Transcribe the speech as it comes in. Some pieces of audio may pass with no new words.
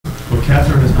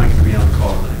Catherine is not going to be on the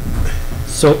call tonight.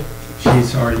 So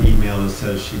She's already emailed us,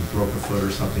 says she broke a foot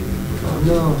or something.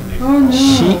 No. Oh, no.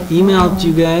 she emailed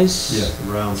you guys? Yes,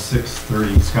 around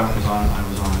 6:30. Scott was on, I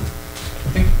was on. I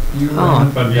think you were Oh.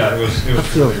 on, but yeah, it was feel-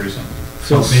 really recent.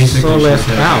 So Feels basically, so she left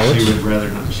said out. she would rather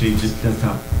not, she just does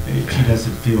not, she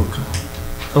doesn't feel,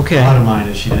 Okay. bottom line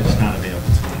is she's not available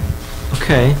tonight.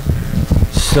 Okay.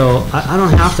 So I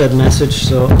don't have that message,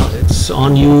 so it's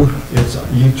on you. It's,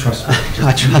 you trust me.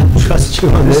 I trust you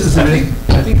on this. I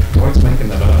think Floyd's making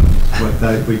that up. What,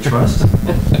 that we trust?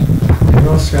 You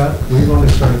know, Scott, we've only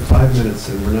started 5 minutes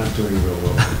and we're not doing real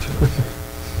well with each other.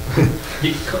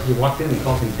 You walked in and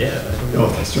called me dead. Oh,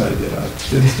 that's right, I did. I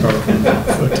didn't start off on that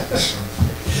foot.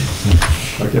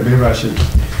 Okay, maybe I should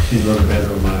be a little better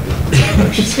on my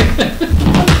introductions.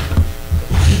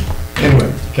 Anyway,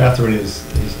 Catherine is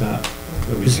not.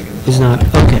 what we think of the Is call not,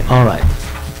 tonight. okay, all right.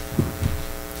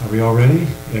 Are we all ready?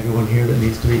 Everyone here that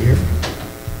needs to be here?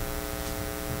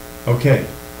 Okay.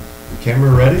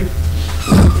 Camera ready?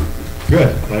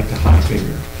 Good. I like the high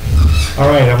finger. All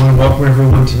right, I want to welcome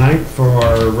everyone tonight for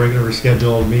our regularly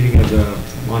scheduled meeting of the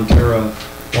Montara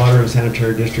Water and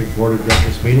Sanitary District Board of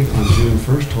Directors meeting on June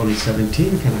 1st,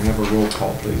 2017. Can I have a roll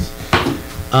call, please?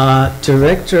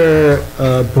 Director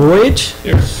Boyd,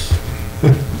 Here.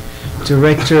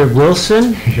 Director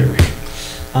Wilson, Here.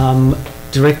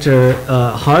 Director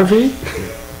Harvey,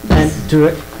 and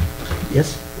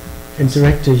yes, and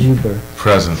Director Huber.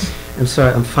 Present. I'm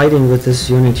sorry, I'm fighting with this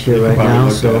unit here You right probably now,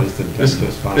 looked at so. it as the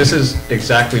dentist fine. This is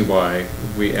exactly why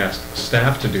we asked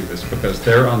staff to do this, because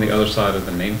they're on the other side of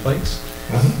the nameplates.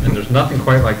 Uh-huh. And there's nothing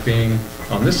quite like being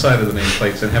on this side of the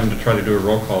nameplates and having to try to do a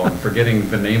roll call and forgetting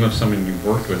the name of someone you've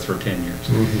worked with for 10 years.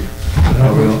 Mhm.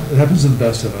 I will- It happens to the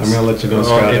best of us. I'm going to let you know, Oh,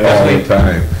 Scott. it All the definitely-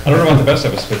 time. I don't know about the best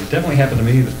of us, but it definitely happened to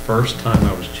me the first time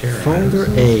I was chairing. Folder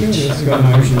 8. Scott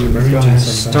and I usually very Go tense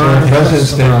ahead. sometimes. Start. The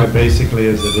president's statement basically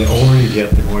is that the older you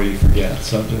get, the more you forget,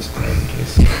 so just in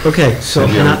case. Okay, so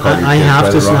So you and haven't called your I kids by have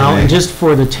the this wrong now, and name? just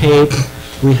for the tape,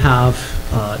 we have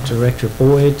Director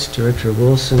Boyd, Director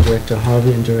Wilson, Director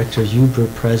Harvey, and Director Huber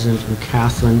present, and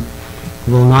Catherine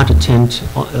will not attend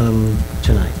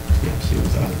tonight. Yeah, she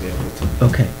was unavailable.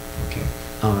 Okay, Okay.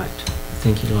 all right.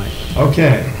 Thank you, Dwight.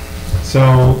 Okay,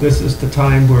 so this is the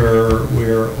time where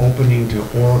we're opening to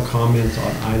oral comments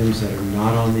on items that are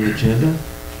not on the agenda.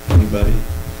 Anybody?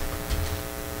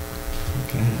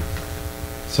 Okay.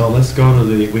 So let's go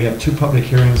to we have two public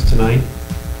hearings tonight.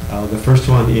 The first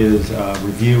one is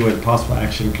review and possible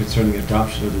action concerning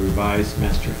adoption of the revised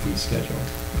master fee schedule.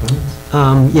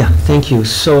 Comments? Yeah, thank you.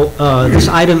 So this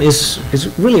item is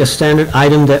really a standard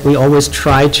item that we always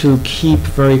try to keep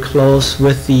very close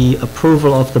with the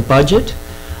approval of the budget.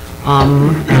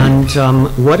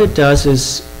 What it does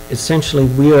is essentially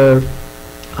we are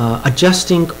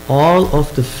adjusting all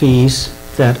of the fees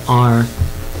that are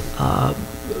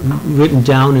written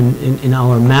down in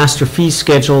our master fee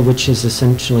schedule, which is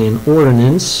essentially an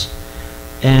ordinance,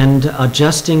 and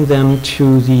adjusting them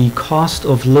to the cost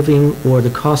of living or the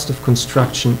cost of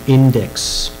construction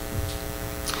index.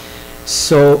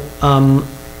 So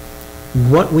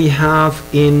what we have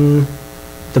in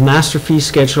the master fee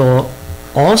schedule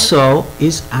also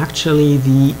is actually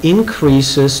the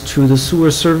increases to the sewer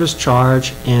service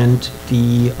charge and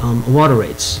the water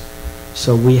rates.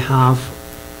 So we have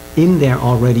in there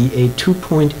already a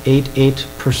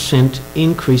 2.88%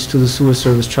 increase to the sewer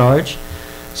service charge.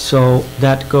 So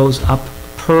that goes up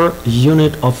per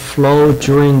unit of flow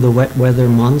during the wet weather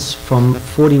months from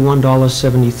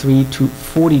 $41.73 to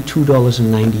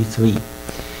 $42.93.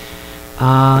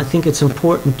 I think it's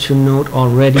important to note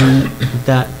already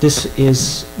that this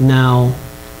is now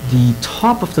the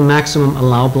top of the maximum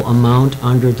allowable amount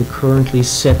under the currently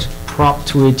set Prop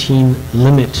 218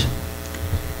 limit.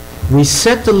 We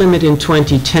set the limit in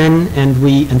 2010 and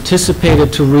we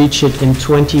anticipated to reach it in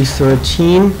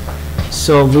 2013.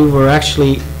 So we were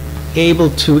actually able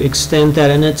to extend that,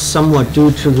 and it's somewhat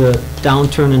due to the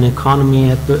downturn in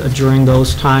economy during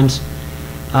those times.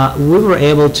 We were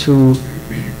able to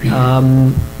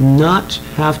not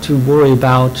have to worry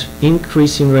about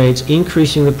increasing rates,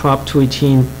 increasing the Prop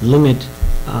 218 limit,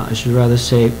 I should rather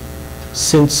say,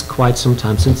 since quite some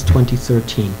time, since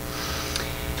 2013.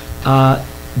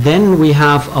 Then we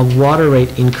have a water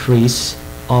rate increase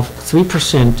of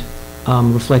 3%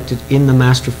 reflected in the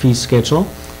master fee schedule.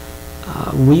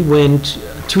 We went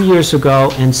 2 years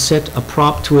ago and set a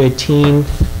Prop 218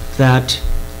 that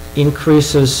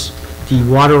increases the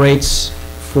water rates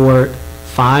for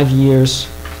 5 years,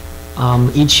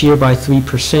 each year by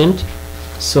 3%.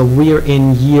 So we are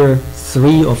in year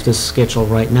 3 of this schedule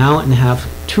right now and have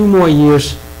 2 more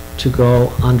years to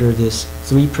go under this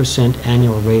 3%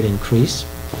 annual rate increase.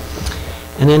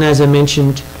 And then, as I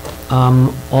mentioned,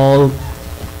 all,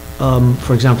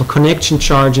 for example, connection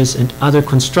charges and other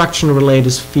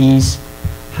construction-related fees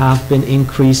have been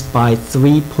increased by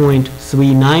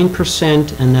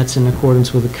 3.39%, and that's in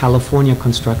accordance with the California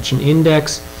Construction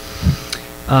Index.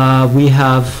 We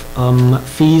have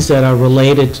fees that are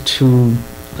related to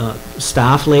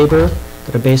staff labor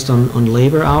that are based on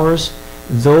labor hours.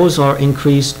 Those are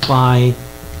increased by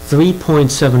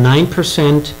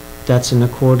 3.79%. That's in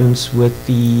accordance with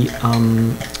the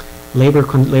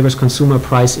Labor's Consumer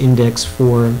Price Index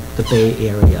for the Bay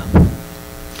Area.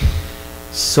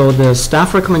 So the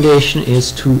staff recommendation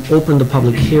is to open the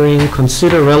public hearing,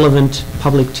 consider relevant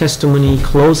public testimony,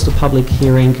 close the public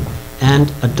hearing,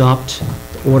 and adopt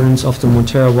the ordinance of the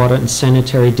Montara Water and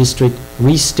Sanitary District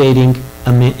restating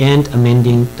and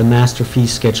amending the master fee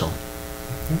schedule.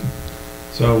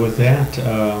 So with that,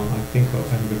 I think what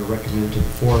I'm going to recommend to the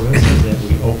four of us is that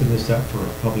we open this up for a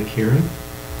public hearing.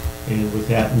 And with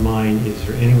that in mind, is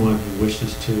there anyone who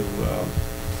wishes to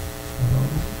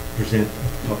present at the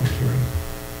public hearing?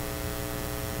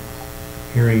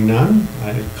 Hearing none,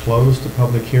 I close the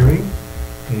public hearing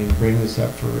and bring this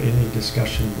up for any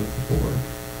discussion with the board.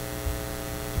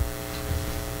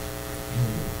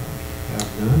 Have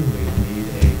none, we need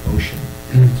a motion.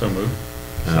 So moved.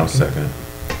 And I'll second it.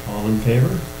 All in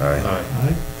favor? Aye.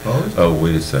 Aye. Opposed? Oh,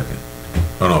 wait a second.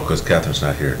 Oh, no, because Catherine's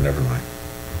not here. Never mind.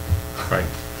 Right.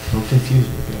 Don't confuse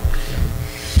me, Bill.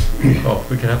 Oh,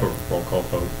 we can have a roll call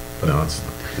vote. No, it's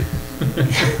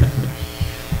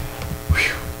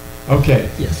Okay.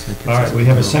 Yes. All right, we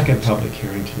have a second public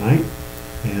hearing tonight,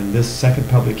 and this second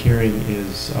public hearing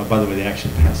is, by the way, the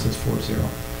action passes 4-0,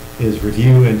 is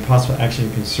review and possible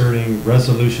action concerning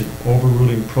resolution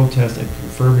overruling protest and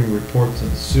confirming reports on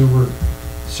sewer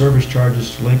service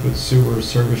charges, delinquent sewer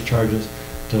service charges,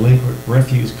 delinquent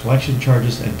refuse collection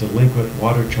charges, and delinquent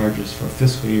water charges for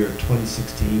fiscal year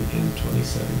 2016 and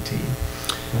 2017.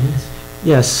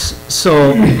 Yes,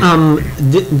 so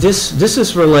this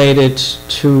is related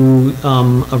to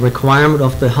a requirement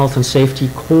of the Health and Safety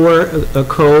Core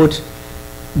Code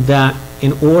that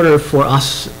in order for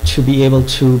us to be able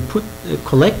to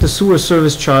collect the sewer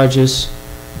service charges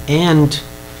and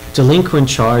delinquent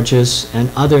charges and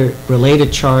other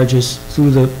related charges through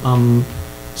the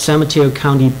San Mateo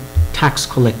County Tax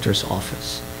Collector's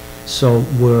Office. So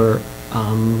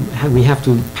we have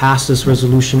to pass this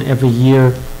resolution every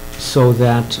year so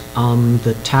that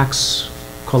the tax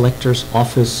collector's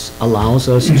office allows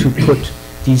us to put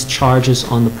these charges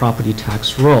on the property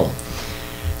tax roll.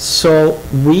 So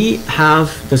we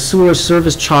have the sewer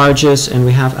service charges, and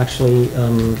we have actually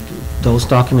those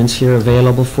documents here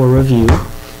available for review,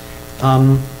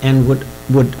 and would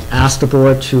ask the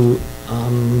board to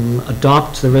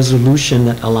adopt the resolution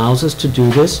that allows us to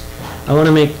do this. I want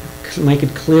to make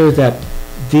it clear that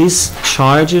these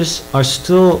charges are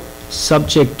still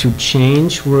subject to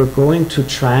change. We're going to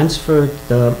transfer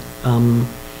the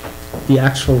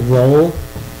actual roll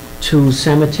to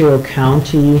San Mateo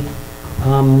County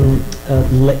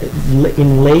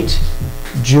in late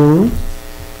June.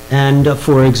 And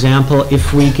for example,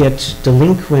 if we get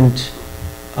delinquent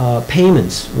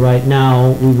payments right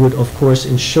now, we would of course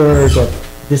ensure that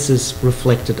this is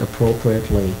reflected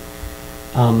appropriately.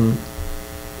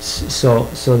 So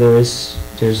there's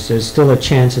still a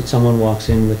chance that someone walks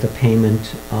in with a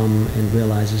payment and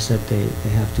realizes that they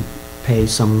have to pay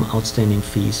some outstanding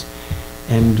fees,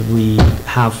 and we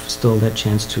have still that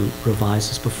chance to revise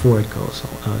this before it goes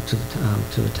to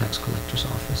the tax collector's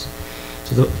office.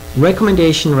 So the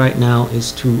recommendation right now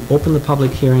is to open the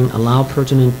public hearing, allow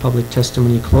pertinent public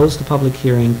testimony, close the public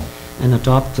hearing, and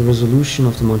adopt the resolution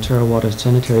of the Montara Water and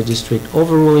Sanitary District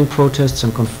overruling protests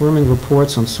and confirming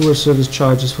reports on sewer service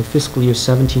charges for fiscal year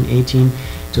 17-18,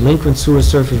 delinquent sewer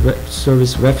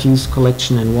service refuse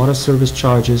collection and water service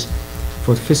charges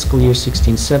for fiscal year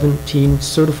 16-17,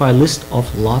 certify list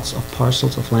of lots of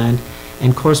parcels of land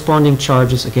and corresponding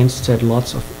charges against said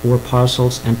lots or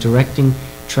parcels, and directing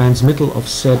transmittal of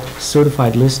said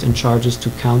certified list and charges to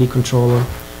county controller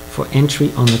for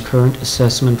entry on the current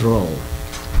assessment roll.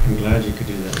 I'm glad you could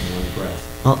do that in one breath.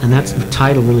 Well, and that's the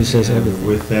title really says And everything.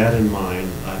 with that in mind,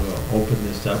 I will open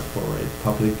this up for a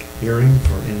public hearing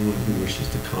for anyone who wishes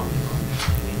to comment on this.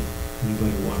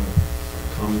 Anybody want to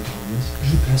comment on this?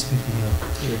 Could you pass me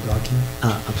the document?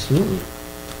 Absolutely.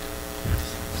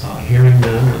 Hearing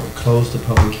none, I'll close the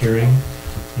public hearing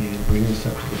and bring this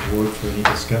up to the board for any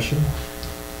discussion.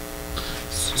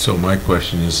 So my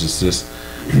question is this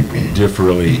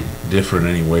different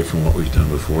anyway from what we've done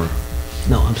before?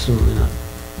 No, absolutely not.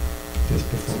 Just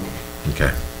before.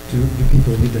 Okay. Do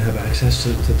people need to have access to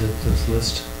this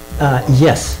list?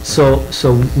 Yes, so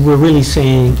we're really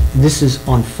saying this is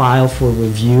on file for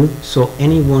review, so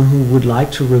anyone who would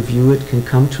like to review it can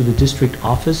come to the district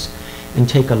office and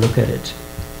take a look at it.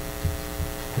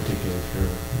 Particularly if you're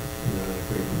not in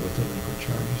agreement with the legal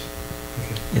charges.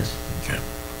 Okay. Yes. Okay.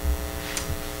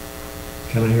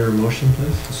 Can I hear a motion,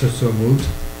 please? So moved?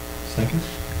 Second?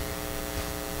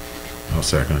 I'll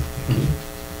second it.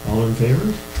 All in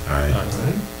favor? Aye.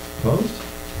 Aye. Opposed?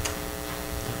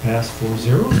 Passed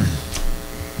 4-0.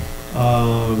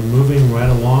 Moving right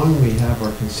along, we have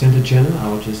our consent agenda. I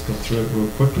will just go through it real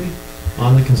quickly.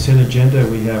 On the consent agenda,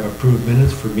 we have approved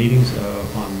minutes for meetings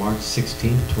on March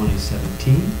 16th,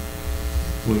 2017.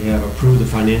 We have approved the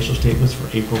financial statements for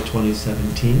April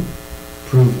 2017.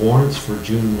 Approved warrants for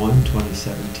June 1,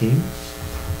 2017.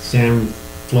 SAM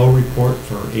flow report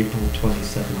for April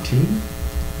 2017.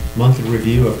 Monthly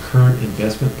review of current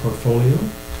investment portfolio.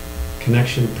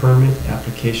 Connection permit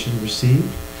application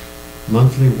received.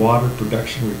 Monthly water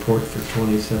production report for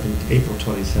April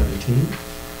 2017.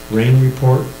 Rain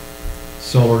report.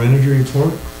 Solar energy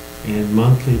report. And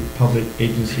monthly public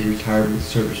agency retirement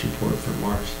service report for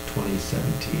March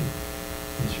 2017.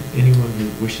 Is there anyone who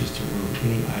wishes to remove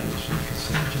any items from the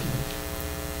consent agenda?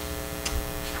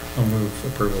 I'll move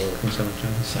approval of the consent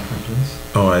agenda. Second, please.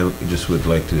 Oh, I just would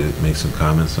like to make some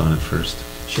comments on it first.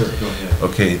 Sure, go ahead.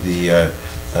 Okay, the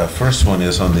first one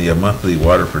is on the monthly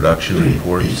water production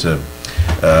report.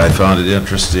 I found it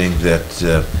interesting that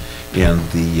in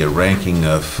the ranking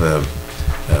of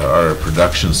our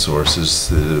production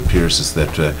sources, it appears is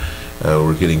that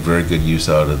we're getting very good use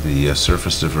out of the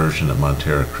surface diversion at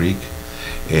Montara Creek,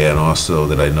 and also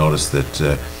that I noticed that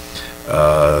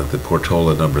the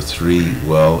Portola number 3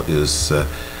 well is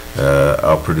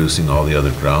outproducing all the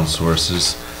other ground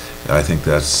sources. I think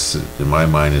that's, in my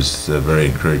mind, is a very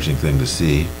encouraging thing to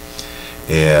see.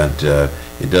 And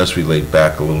it does relate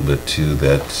back a little bit to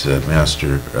that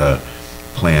master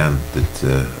plan that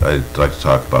I'd like to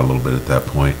talk about a little bit at that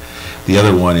point. The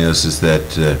other one is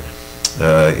that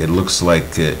it looks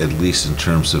like, at least in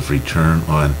terms of return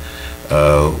on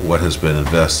what has been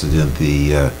invested in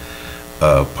the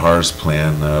PARS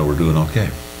plan, we're doing okay.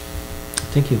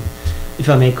 Thank you. If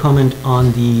I may comment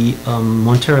on the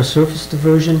Montara surface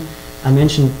diversion, I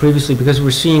mentioned previously, because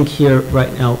we're seeing here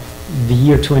right now the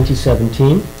year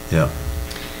 2017. Yeah.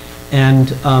 And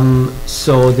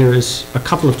so there's a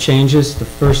couple of changes. The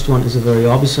first one is a very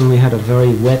obvious one. We had a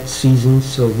very wet season,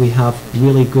 so we have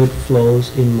really good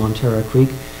flows in Montara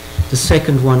Creek. The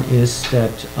second one is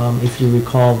that, if you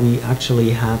recall, we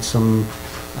actually had some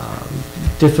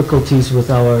difficulties with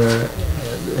our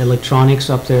electronics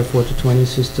up there, 4-20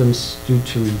 systems, due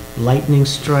to lightning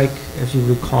strike, if you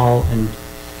recall,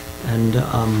 and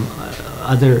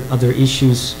other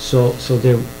issues. So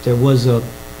there was a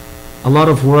lot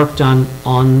of work done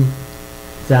on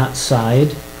that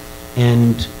side,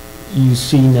 and you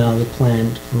see now the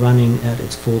plant running at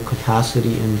its full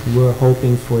capacity, and we're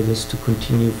hoping for this to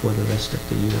continue for the rest of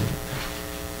the year.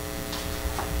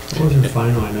 What was our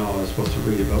final, I know I was supposed to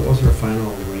read it, but what was our final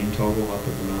rain total up at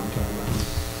the mountain?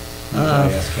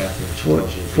 I asked Kathy if she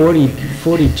tells you.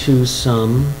 42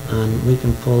 some, and we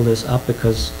can pull this up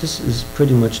because this is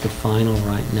pretty much the final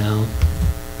right now.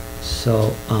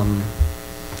 So,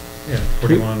 Yeah,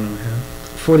 41 and a half.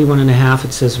 41 and a half,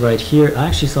 it says right here. I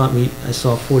actually thought I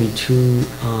saw 42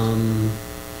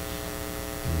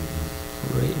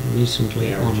 recently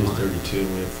The average is online. 32,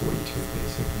 and we have 42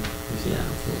 basically. Yeah.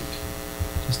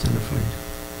 42. Just under 40.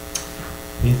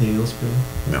 Anything else, Bill?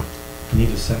 No. Need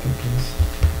a second, please?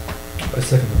 I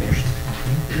second the motion.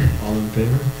 All in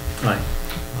favor? Aye.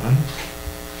 Aye.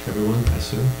 Everyone, I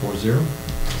assume, 4-0?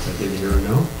 I didn't hear a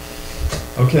no.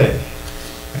 Okay,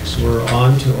 so we're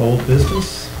on to old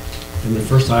business. And the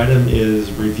first item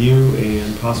is review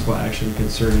and possible action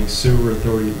concerning sewer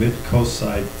authority mid-coast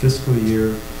side fiscal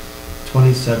year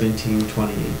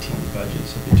 2017-2018 budget.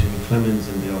 So between Clemens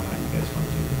and Bill, how do you guys want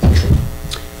to do this?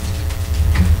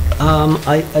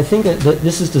 I think that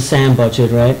this is the SAM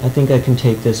budget, right? I think I can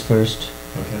take this first.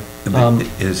 Okay.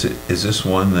 Is this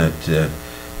one that,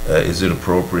 is it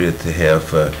appropriate to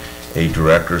have a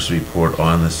director's report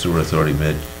on the sewer authority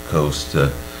mid-coast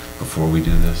before we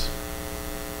do this?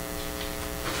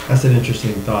 That's an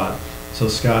interesting thought. So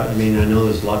Scott, I mean, I know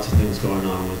there's lots of things going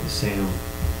on with the SAM.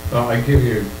 Well, I give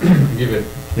it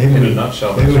Maybe in we- a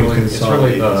nutshell. maybe we It's really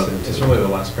consolidate this the, into- it's really the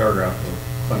last paragraph of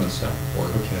Clemens' staff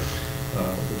report, Okay.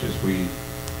 which is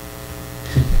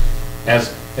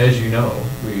as you know,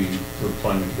 we were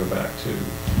planning to go back to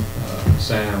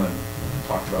Sam and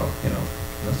talk about,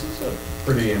 this is a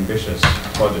pretty ambitious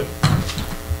budget.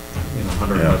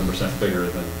 111% bigger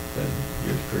than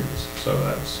years previous. So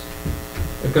that's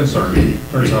a concern.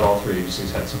 Turns out all three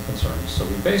agencies had some concerns. So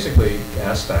we basically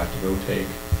asked staff to go take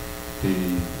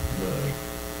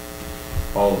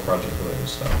all the project-related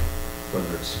stuff,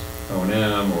 whether it's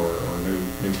O&M or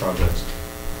new projects,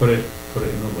 put it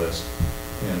in the list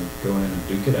and go in and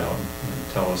duke it out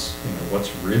and tell us,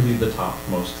 what's really the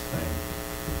topmost thing,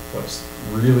 what's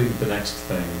really the next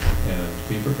thing, and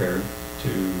be prepared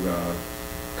to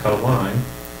cut a line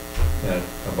at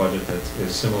a budget that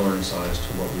is similar in size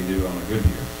to what we do on a good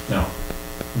year. Now,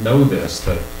 know this,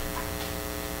 that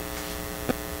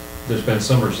there's been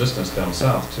some resistance down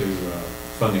south to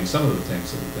funding some of the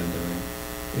things that we've been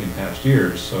doing in past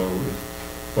years. So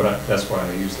that's why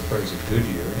I use the phrase a good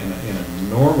year. In a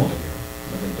normal year,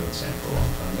 I've been doing SAM for a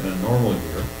long time, in a normal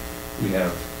year, we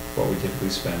have what we typically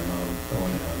spend on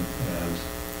O&M and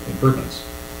improvements.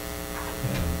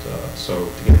 And so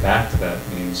to get back to that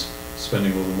means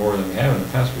spending a little more than we have in the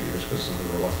past few years because of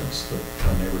the reluctance that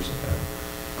our neighbors have had.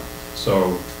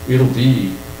 So it'll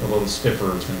be a little stiffer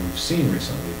than we've seen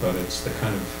recently, but it's the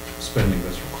kind of spending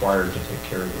that's required to take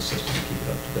care of the system and keep it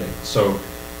up to date. So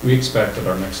we expect at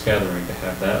our next gathering to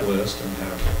have that list and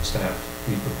have staff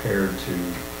be prepared to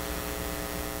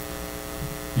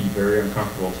be very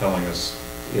uncomfortable telling us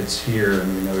it's here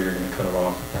and we know you're going to cut it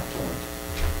off at that point.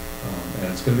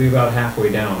 And it's going to be about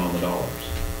halfway down on the dollars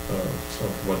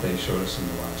of what they showed us in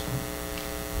the last one.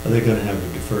 Are they gonna have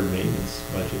a deferred maintenance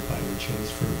budget by any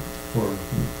chance for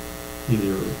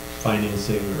either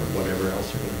financing or whatever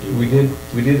else they're gonna do?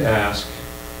 We did ask,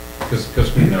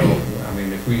 because we know, I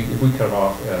mean, if we cut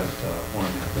off at 1.5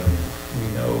 billion, we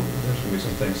know there's gonna be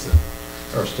some things that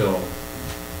are still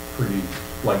pretty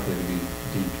likely to be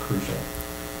deemed crucial.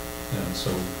 And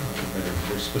so we made a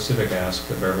very specific ask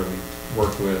that Beverly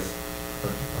worked with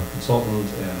our consultant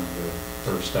and with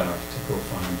her staff to go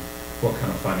find what kind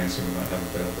of financing we might have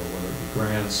available, whether it be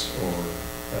grants or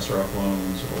SRF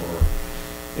loans or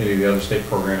any of the other state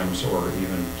programs or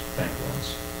even bank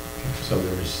loans. So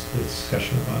there's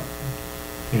discussion about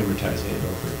amortizing it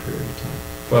over a period of time.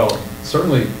 Well,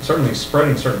 certainly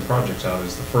spreading certain projects out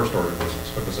is the first order of business,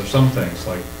 because there's some things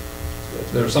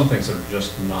that are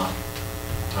just not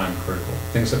time critical,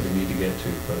 things that we need to get to,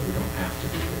 but we don't have to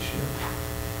do this year.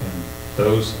 And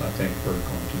those, I think, we're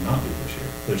going to not do this year.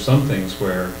 There's some things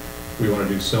where we want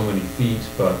to do so many feet,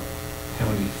 but how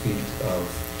many feet of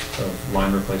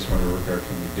line replacement or repair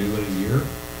can we do in a year?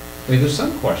 I mean, there's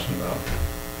some question about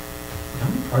how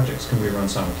many projects can we run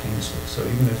simultaneously? So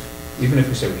even if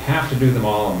we say we have to do them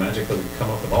all and magically we come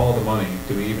up with all the money,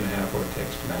 do we even have what it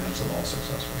takes to manage them all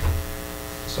successfully?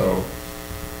 So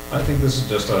I think this is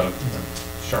just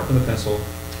sharpen the pencil,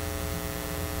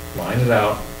 line it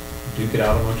out, duke it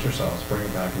out amongst yourselves, bring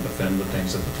it back and defend the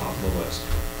things at the top of the list.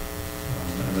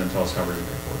 And then tell us how we're going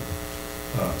to pay for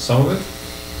it. Some of it,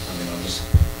 I mean, just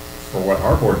for what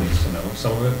our board needs to know,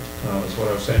 some of it is what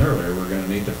I was saying earlier. We're going to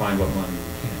need to find what money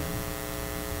we can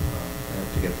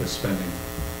to get this spending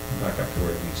back up to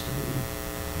where it needs to be.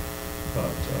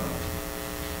 But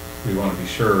we want to be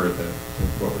sure that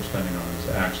what we're spending on is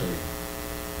actually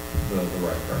the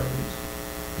right priorities.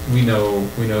 We know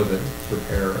that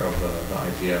repair of the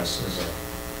IPS is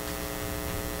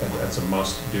that's a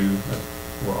must do.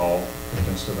 We're all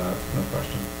convinced of that, no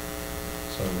question.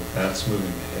 So that's moving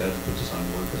ahead. The design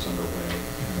work is underway,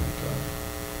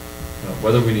 and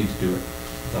whether we need to do it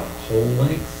the whole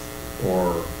length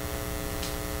or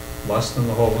less than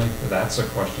the whole length, that's a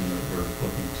question that we're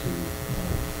looking to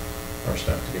our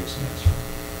staff to give us an answer.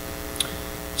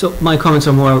 So my comments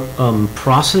are more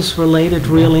process related,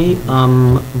 really,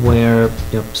 where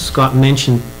Scott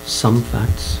mentioned some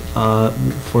facts.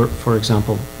 For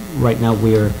example, right now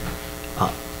we're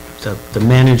the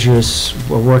managers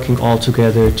were working all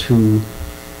together to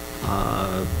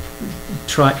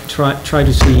try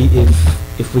to see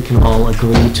if we can all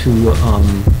agree to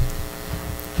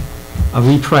a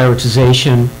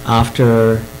reprioritization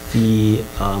after the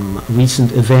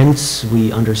recent events.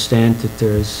 We understand that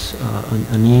there's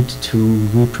a need to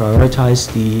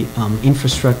reprioritize the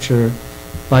infrastructure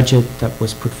budget that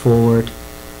was put forward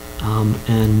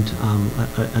and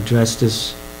address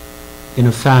this in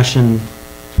a fashion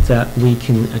that we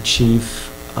can achieve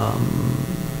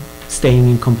staying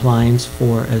in compliance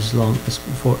for as long as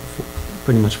for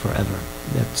pretty much forever.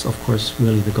 That's of course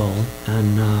really the goal,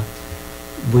 and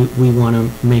we want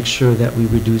to make sure that we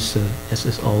reduce the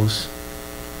SSOs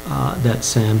that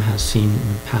Sam has seen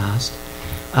in the past.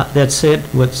 That said,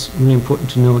 what's really important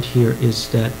to note here is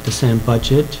that the SAM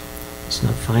budget is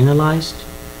not finalized.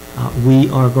 We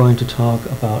are going to talk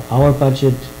about our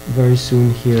budget very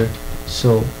soon here,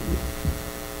 so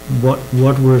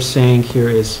what we're saying here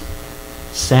is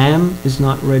Sam is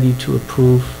not ready to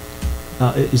approve,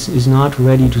 is not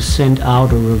ready to send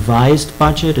out a revised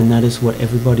budget, and that is what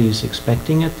everybody is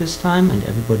expecting at this time, and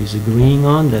everybody's agreeing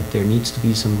on, that there needs to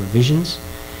be some revisions.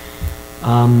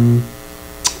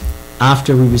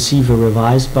 After we receive a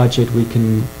revised budget, we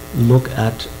can look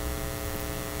at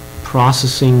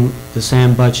processing the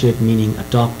SAM budget, meaning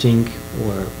adopting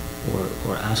or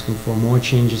asking for more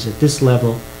changes at this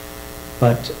level.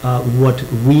 But what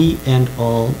we and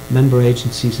all member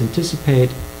agencies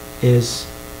anticipate is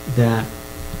that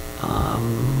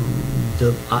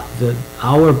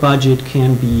our budget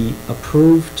can be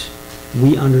approved.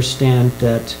 We understand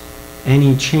that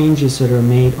any changes that are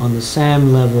made on the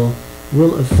SAM level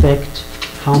will affect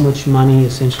how much money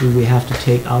essentially we have to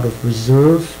take out of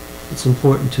reserve. It's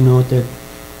important to note that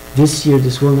this year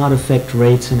this will not affect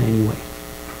rates in any way.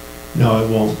 No, it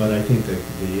won't, but I think that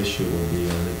the issue will be, I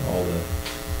think all the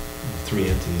three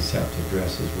entities have to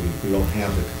address is we don't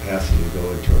have the capacity to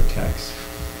go into our tax.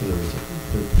 We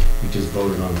just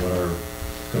voted on what are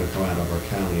going to come out of our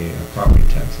county property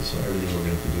taxes, so everything we're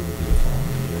going to have to do will be the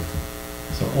following year.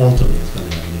 So ultimately, it's going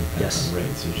to have an impact Yes. on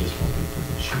rates. It just won't be for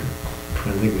this year.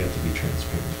 And I think we have to be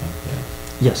transparent about that.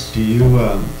 Yes. Do you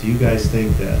guys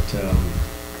think that,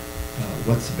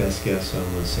 what's the best guess on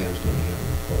when Sam's going to have a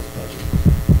proposed budget?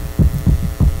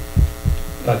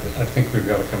 I think we've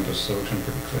got to come to a solution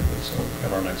pretty quickly, so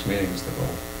at our next meeting is the goal.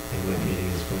 And that meeting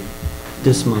is when?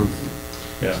 This month.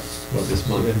 Yeah. Well, this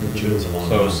month, June's a long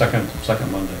So month. second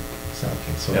Monday. So,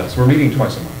 okay, so. Yeah, so we're meeting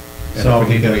twice a month. And So if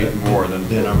we need to because meet more, then.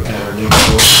 Then at our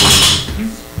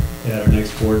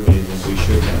next board meeting, then we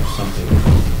should have something.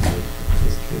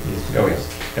 Oh, yes,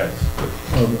 okay.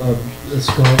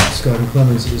 Scott and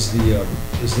Clemens, is the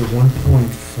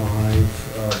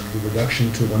 1.5, the reduction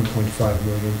to 1.5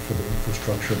 million for the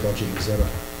infrastructure budget, is that a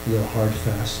hard,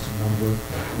 fast number?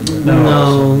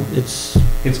 No, it's,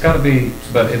 It's got to be,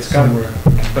 but it's got Somewhere. to,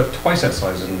 but twice that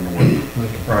size isn't going to work,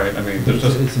 Okay. right? I mean, there's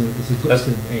just, It's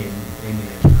an aim.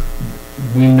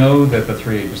 we know that the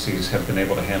three agencies have been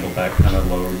able to handle that kind of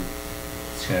load,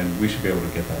 and we should be able to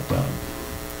get that done.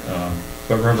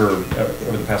 But remember,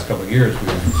 over the past couple of years,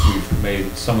 we've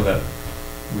made some of that,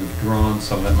 we've drawn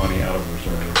some of that money out of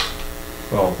reserves.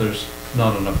 Well, there's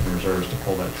not enough in reserves to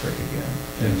pull that trigger again.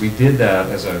 And we did that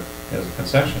as a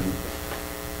concession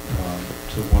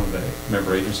to one of the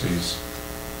member agencies,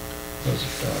 was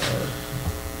a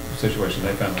situation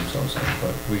they found themselves in,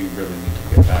 but we really need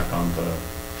to get back on the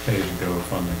pay-as-you-go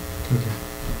funding. Okay.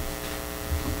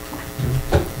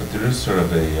 But there is sort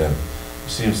of a,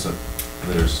 seems that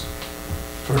there's,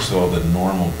 first of all, the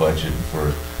normal budget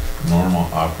for normal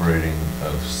operating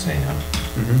of SAM.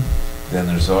 Then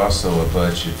there's also a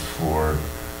budget for,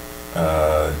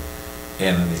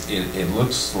 and it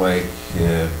looks like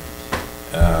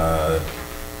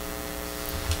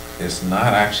it's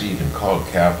not actually even called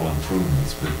capital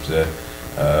improvements, but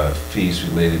fees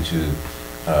related to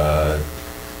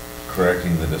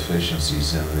correcting the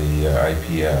deficiencies in the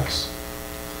IPS.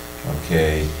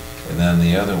 Okay, and then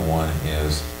the other one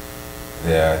is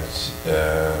that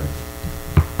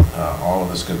all of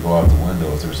this could go out the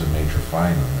window if there's a major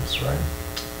fine on this, right?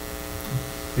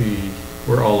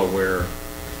 We're all aware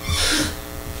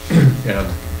and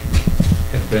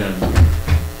have been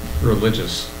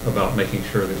religious about making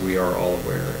sure that we are all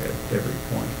aware at every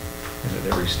point and at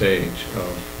every stage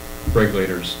of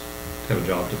regulators have a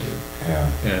job to do.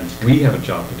 Yeah. And we have a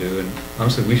job to do, and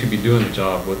honestly, we should be doing the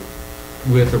job with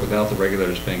or without the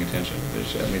regulators paying attention.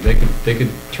 I mean, they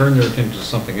could turn their attention to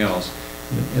something else,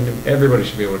 and everybody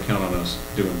should be able to count on us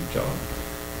doing the job.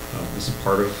 This is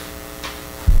part of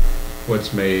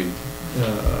what's made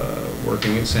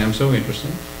working at SAM so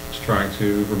interesting. It's trying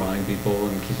to remind people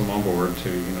and keep them on board to,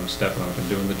 you know, stepping up and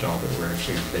doing the job that we're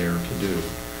actually there to do.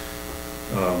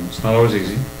 It's not always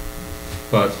easy,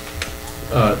 but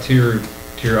to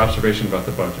your observation about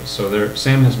the budget. So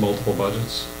SAM has multiple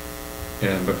budgets,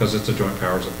 and because it's a joint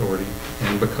powers authority,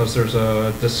 and because there's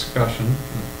a discussion,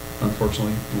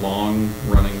 unfortunately,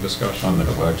 long-running discussion. On the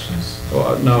collections?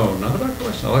 Oh, no, not about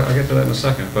collection. I'll get to that in a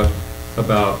second, but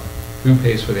about who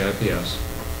pays for the IPS.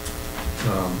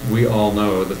 We all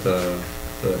know that the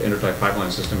intertie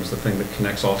pipeline system is the thing that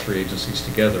connects all three agencies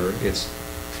together. It's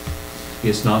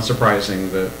not surprising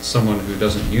that someone who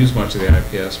doesn't use much of the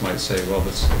IPS might say, well,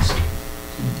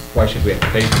 why should we have to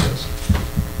pay for this?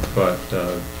 But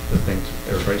the thing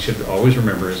everybody should always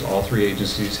remember is all three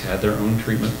agencies had their own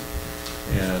treatment,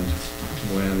 and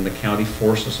when the county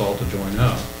forced us all to join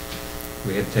up,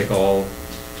 we had to take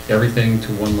everything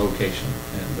to one location.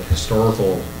 And the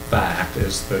historical fact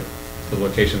is that the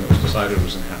location that was decided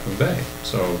was in Half Moon Bay.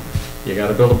 So you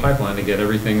gotta build a pipeline to get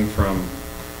everything from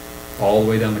all the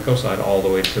way down the coastside, all the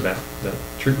way to that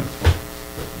treatment point.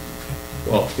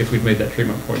 Well, if we'd made that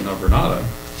treatment point in El Granada,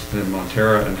 then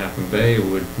Montara and Half Moon Bay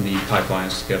would need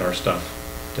pipelines to get our stuff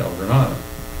to El Granada.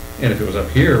 And if it was up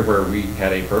here where we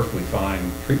had a perfectly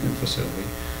fine treatment facility,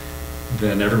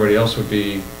 then everybody else would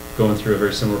be going through a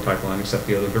very similar pipeline except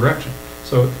the other direction.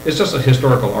 So it's just a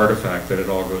historical artifact that it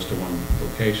all goes to one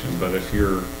location. But if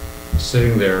you're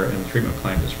sitting there and the treatment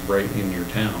plant is right in your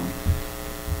town,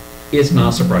 it's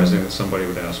not surprising that somebody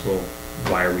would ask, well,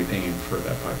 why are we paying for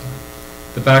that pipeline?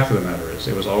 The fact of the matter is,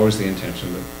 it was always the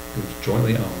intention that it was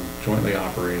jointly owned, jointly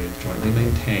operated, jointly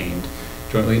maintained,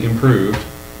 jointly improved.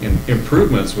 And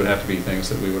improvements would have to be things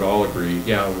that we would all agree,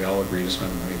 yeah, we all agree to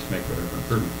spend money to make whatever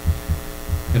improvement.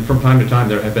 And from time to time,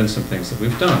 there have been some things that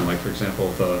we've done, like for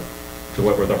example, the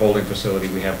holding facility,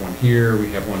 we have one here, we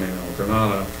have one in El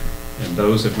Granada, and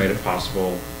those have made it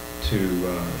possible to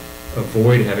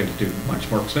avoid having to do much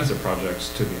more expensive projects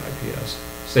to the IPS.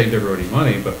 Saved everybody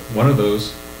money, but one of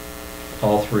those,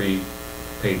 all three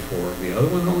paid for, the other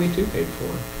one only two paid for.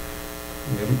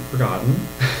 We haven't forgotten.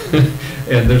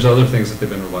 And there's other things that they've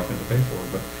been reluctant to pay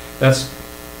for, but that's,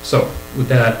 so with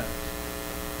that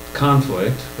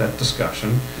conflict, that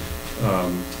discussion,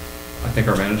 I think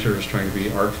our manager is trying to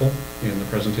be artful in the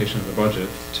presentation of the budget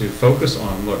to focus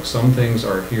on, look, some things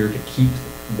are here to keep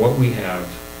what we have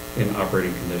in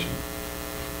operating condition.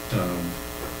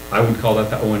 I would call that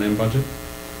the O&M budget.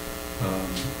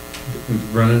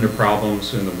 We've run into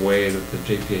problems in the way that the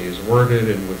JPA is worded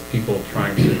and with people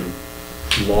trying to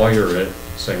lawyer it,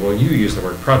 saying, well, you use the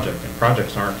word project, and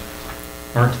projects aren't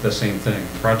the same thing.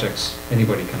 Projects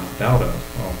anybody can opt out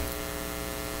of. Well,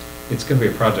 it's going to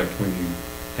be a project when you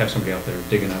have somebody out there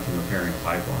digging up and repairing a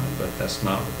pipeline, but that's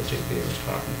not what the JPA was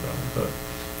talking about. But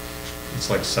it's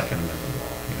like Second Amendment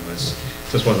law, you know, it's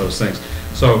just one of those things.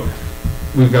 So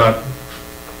we've got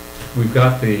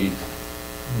the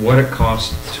what it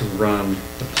costs to run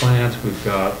the plant, we've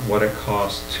got what it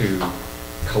costs to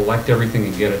collect everything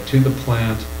and get it to the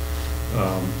plant,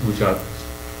 we've got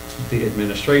the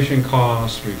administration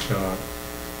costs, we've got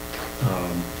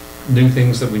new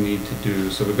things that we need to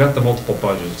do. So we've got the multiple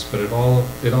budgets, but it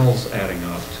all's adding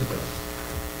up to the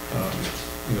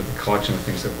the collection of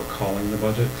things that we're calling the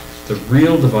budget. The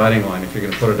real dividing line, if you're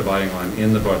going to put a dividing line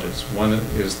in the budgets, one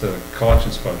is the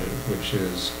collections budget, which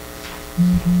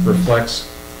reflects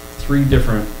three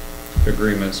different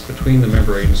agreements between the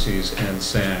member agencies and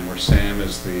SAM, where SAM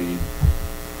is the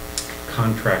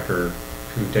contractor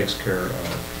who takes care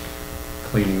of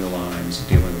cleaning the lines,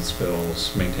 dealing with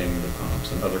spills, maintaining the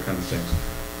pumps, and other kind of things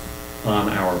on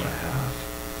our behalf.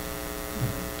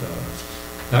 And,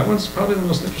 that one's probably the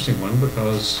most interesting one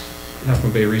because Half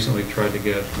Moon Bay recently tried to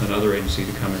get another agency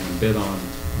to come in and bid on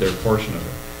their portion of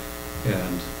it.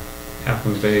 And Half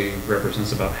Moon Bay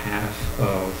represents about half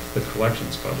of the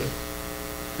collections budget.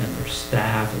 And there's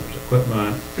staff, and there's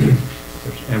equipment,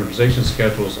 there's amortization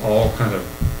schedules, all kind of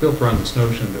built around this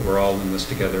notion that we're all in this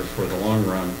together for the long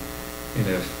run. And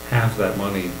if half that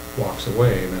money walks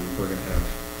away, then we're going to have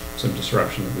some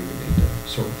disruption that we would need to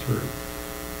sort through.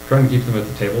 Trying to keep them at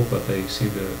the table, but they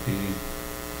seem to be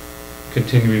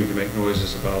continuing to make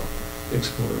noises about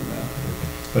exploring that.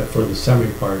 But for the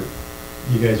summary part,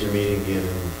 you guys are meeting again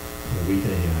in a week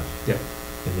and a half. Yeah.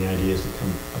 And the idea is to come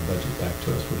a budget back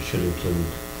to us, which should include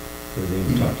everything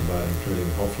we talked about, including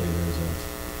hopefully there's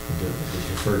the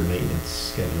deferred maintenance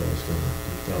schedule is going to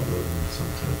be dealt with and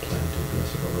some kind of plan to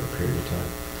address it over a period of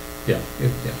time. Yeah,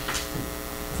 yeah.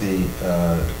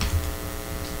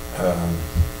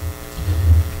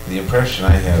 The impression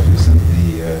I have is that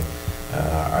the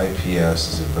IPS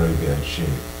is in very bad shape,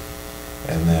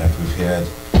 and that we've had,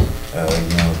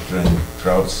 during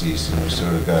drought season, we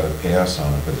sort of got a pass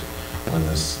on it, but when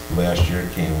this last year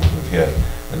came, we've had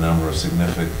a number of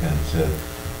significant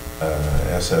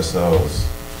SSOs,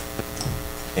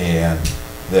 and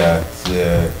that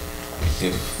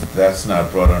if that's not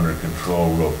brought under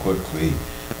control real quickly,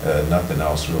 nothing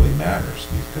else really matters,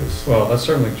 because... Well, that's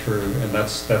certainly true, and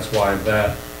that's why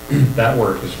that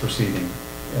work is proceeding.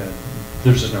 And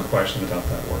there's just no question about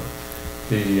that work.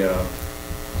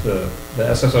 The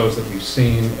SSOs that we've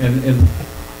seen, and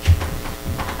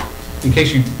in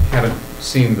case you haven't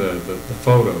seen the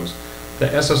photos, the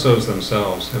SSOs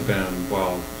themselves have been,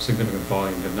 while significant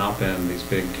volume, have not been these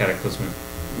big cataclysmic,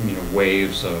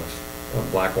 waves of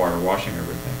black water washing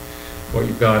everything. What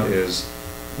you've got is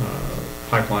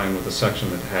pipeline with a section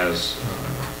that has,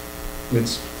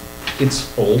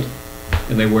 it's old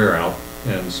and they wear out,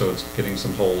 and so it's getting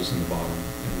some holes in the bottom,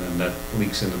 and then that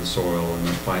leaks into the soil and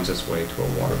then finds its way to a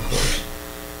water course.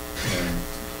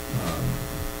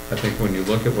 And I think when you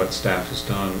look at what staff has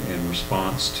done in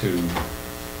response to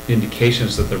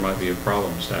indications that there might be a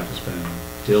problem, staff has been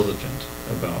diligent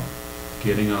about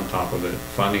getting on top of it,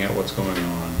 finding out what's going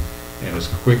on, and as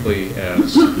quickly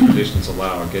as conditions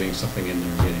allow, getting something in there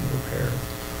and getting it repaired.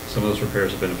 Some of those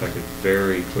repairs have been effected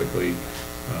very quickly.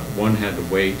 One had to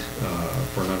wait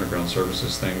for an underground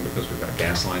services thing because we've got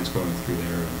gas lines going through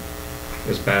there. And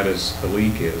as bad as the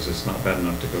leak is, it's not bad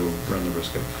enough to go run the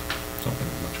risk of something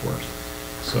much worse.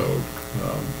 So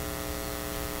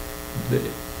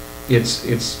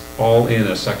it's all in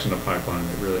a section of pipeline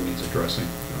that really needs addressing.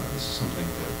 This is something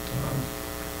that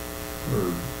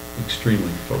we're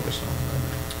extremely focused on right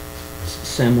now.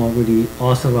 Sam already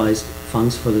authorized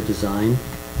funds for the design,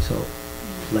 so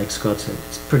like Scott said,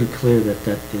 it's pretty clear that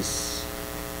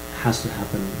has to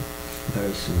happen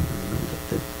very soon.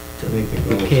 The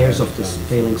repairs of the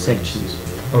failing sections.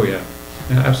 Oh, yeah,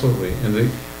 absolutely. And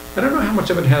I don't know how much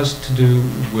of it has to do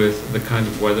with the kind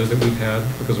of weather that we've had,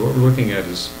 because what we're looking at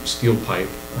is steel pipe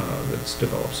that's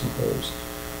developed some holes.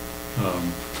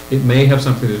 It may have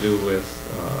something to do with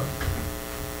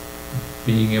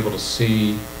being able to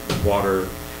see water.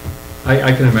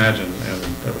 I can imagine, and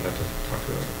I would have to talk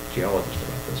to a geologist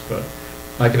about this, but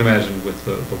I can imagine with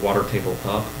the water table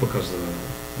up because of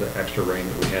the extra rain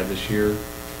that we had this year,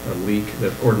 a leak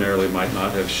that ordinarily might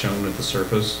not have shown at the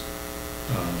surface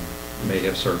may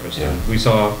have surfaced. Yeah. We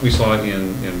saw it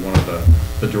in one of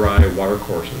the dry water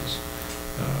courses.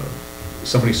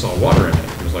 Somebody saw water in it.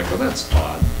 It was like, oh, that's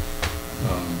odd.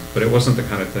 But it wasn't the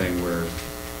kind of thing where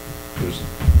it was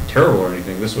terrible or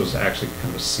anything. This was actually kind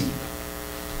of a seep.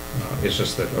 It's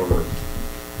just that over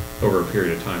a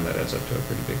period of time, that adds up to a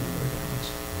pretty big number of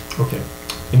gallons. Okay.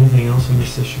 Anything else on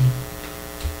this issue?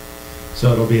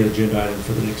 So it'll be an agenda item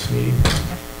for the next meeting.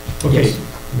 Okay. Yes.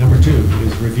 Number 2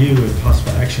 is review and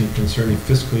possible action concerning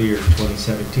fiscal year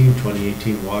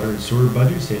 2017-2018 water and sewer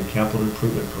budgets and capital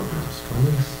improvement programs.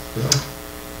 Comments? Bill?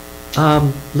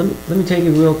 Let me take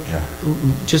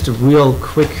just a real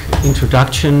quick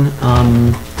introduction.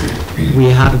 We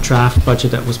had a draft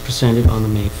budget that was presented on the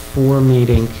May 4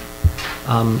 meeting.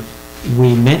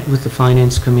 We met with the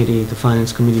Finance Committee. The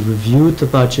Finance Committee reviewed the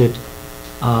budget.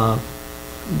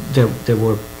 There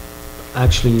were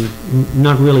actually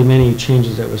not really many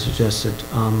changes that were suggested,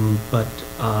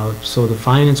 so the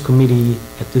Finance Committee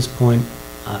at this point,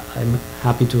 I'm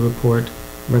happy to report,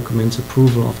 recommends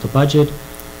approval of the budget.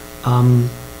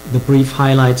 The brief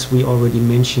highlights we already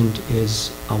mentioned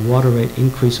is a water rate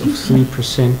increase of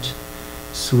 3%,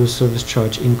 sewer service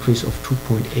charge increase of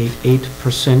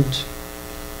 2.88%.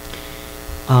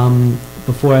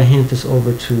 Before I hand this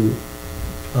over to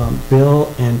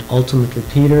Bill and ultimately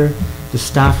Peter, the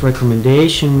staff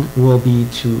recommendation will be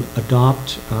to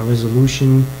adopt a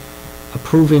resolution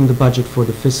approving the budget for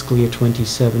the fiscal year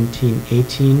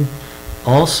 2017-18.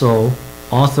 Also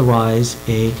authorize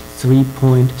a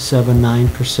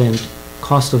 3.79%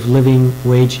 cost of living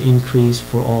wage increase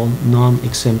for all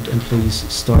non-exempt employees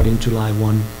starting July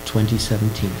 1,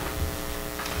 2017.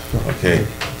 Okay,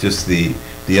 just the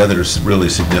other really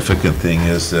significant thing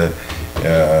is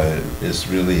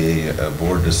really a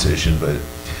board decision, but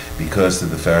because of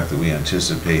the fact that we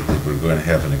anticipate that we're going to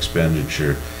have an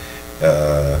expenditure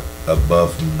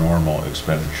above normal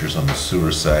expenditures on the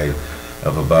sewer side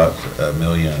of about $1.5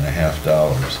 million,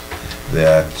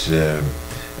 that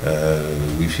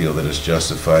we feel that it's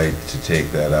justified to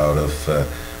take that out of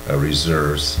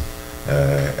reserves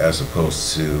as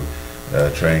opposed to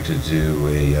trying to do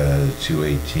a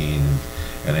 218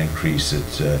 and increase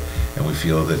it, and we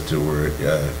feel that we're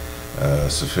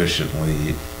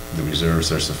sufficiently, the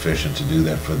reserves are sufficient to do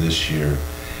that for this year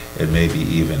and maybe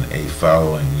even a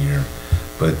following year,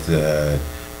 but that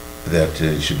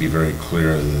it should be very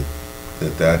clear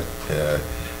that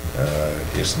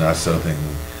is not something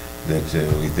that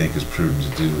we think is prudent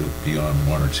to do beyond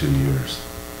 1 or 2 years.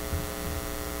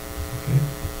 Okay.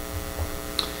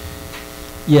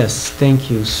 Yes, thank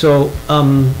you. So,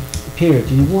 Peter,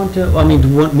 do you want to, do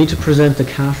you want me to present the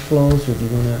cash flows, or do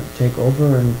you want to take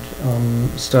over and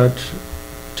start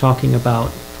talking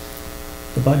about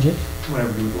the budget?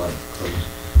 Whatever you would like, please.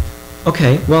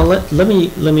 Okay, well, let me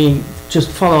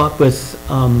just follow up with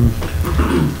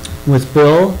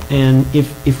Bill, and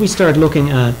if we start looking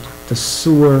at the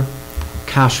sewer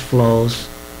cash flows,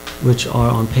 which are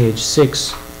on page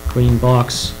 6, green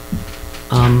box,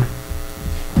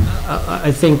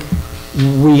 I think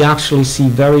we actually see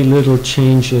very little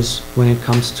changes when it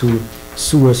comes to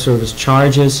sewer service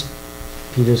charges.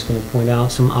 Peter's going to point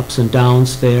out some ups and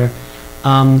downs there.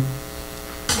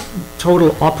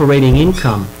 Total operating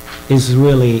income is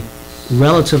really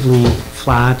relatively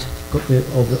flat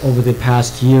over the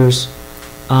past years.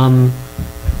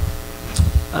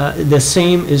 The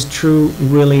same is true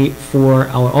really for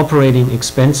our operating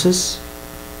expenses.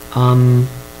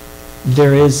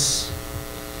 There is,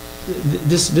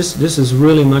 this is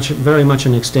really very much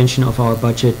an extension of our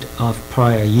budget of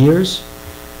prior years.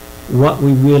 What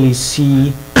we really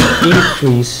see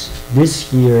increase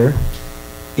this year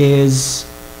is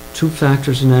two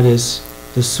factors, and that is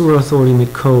the Sewer Authority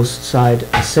Mid-Coast side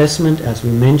assessment. As we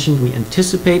mentioned, we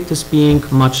anticipate this being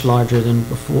much larger than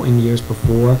before, in years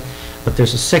before. But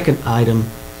there's a second item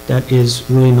that is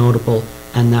really notable,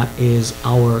 and that is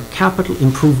our capital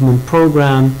improvement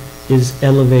program is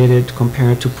elevated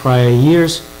compared to prior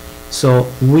years. So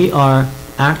we are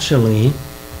actually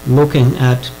looking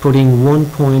at putting over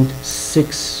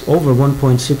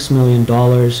 $1.6 million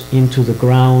into the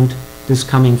ground this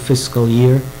coming fiscal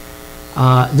year.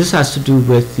 This has to do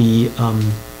with the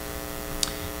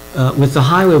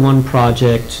Highway 1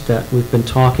 project that we've been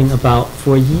talking about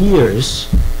for years,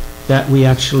 that we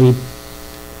actually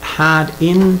had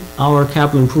in our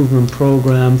capital improvement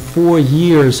program for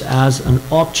years as an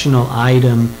optional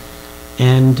item,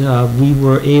 and we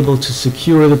were able to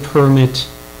secure the permit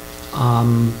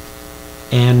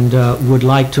and would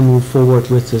like to move forward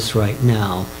with this right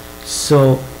now.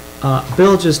 So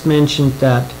Bill just mentioned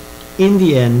that in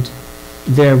the end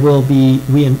there will be,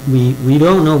 we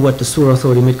don't know what the Sewer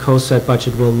Authority Mid-Coast side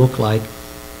budget will look like,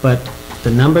 but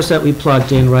the numbers that we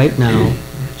plugged in right now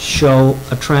show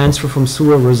a transfer from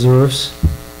sewer reserves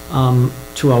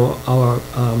to our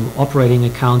operating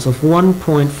accounts of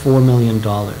 $1.4 million.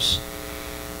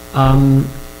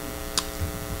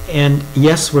 And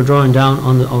yes, we're drawing down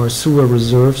on our sewer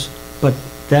reserves, but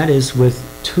that is with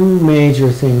two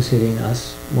major things hitting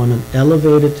us. One, an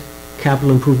elevated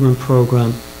capital improvement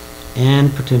program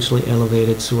and potentially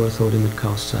elevated Sewer Authority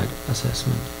Mid-Coast side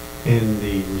assessment. And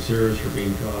the reserves are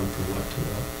being drawn from what to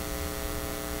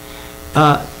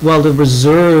what? Well, the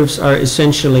reserves are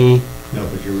essentially... No,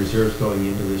 but your reserves going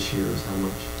into this year is how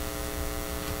much?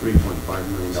 $3.5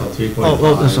 million. So 3.5.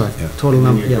 Oh, sorry, Yeah. total And then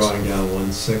number, you're yes. drawing down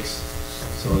 1.6,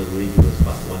 so I believe it was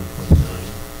about 1.9.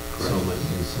 So much,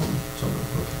 so much,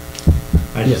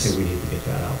 okay. I just Yes. think we need to get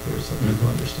that out there so people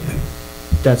understand.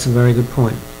 That's a very good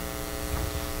point.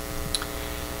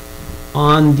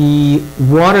 On the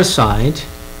water side,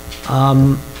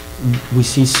 we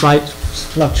see slight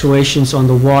fluctuations on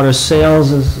the water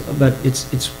sales, but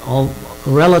it's all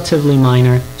relatively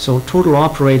minor. So total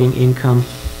operating income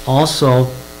also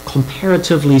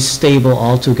comparatively stable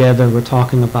altogether. We're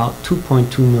talking about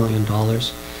 $2.2 million.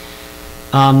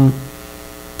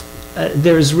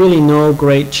 There is really no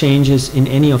great changes in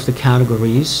any of the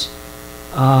categories.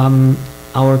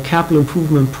 Our capital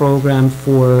improvement program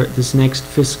for this next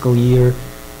fiscal year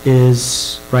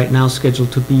is right now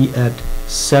scheduled to be at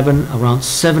around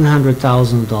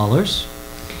 $700,000.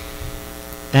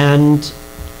 And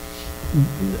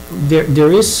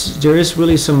there is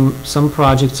really some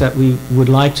projects that we would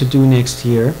like to do next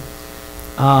year.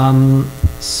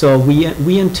 So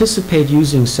we anticipate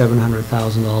using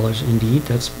 $700,000 indeed.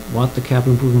 That's what the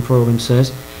capital improvement program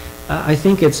says. I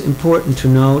think it's important to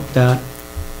note that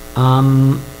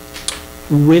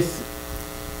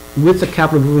with the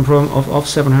capital improvement program of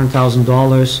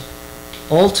 $700,000,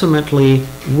 ultimately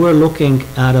we're looking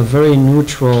at a very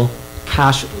neutral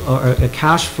cash, or a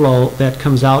cash flow that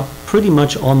comes out pretty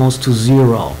much almost to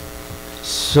zero.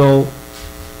 So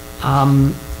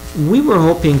we were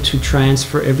hoping to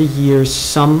transfer every year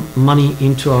some money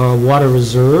into our water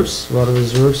reserves. Water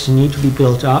reserves need to be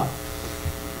built up.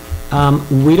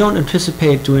 We don't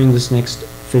anticipate doing this next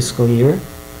fiscal year.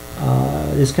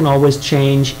 This can always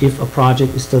change if a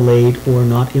project is delayed or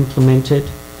not implemented.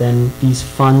 Then these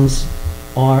funds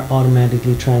are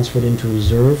automatically transferred into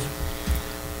reserve.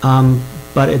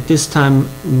 But at this time,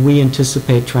 we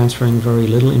anticipate transferring very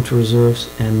little into reserves,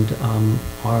 and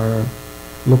are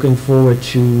looking forward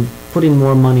to putting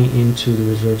more money into the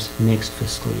reserves next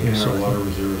fiscal year. And So our I water think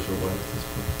reserves are what at this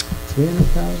point?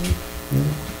 300,000? Yeah.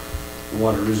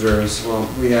 Water reserves, well,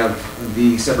 we have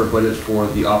the separate budget for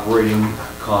the operating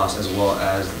costs as well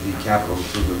as the capital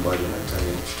improvement budget. I'll tell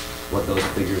you what those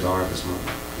figures are this month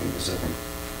in a second.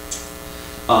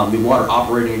 The water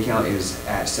operating account is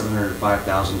at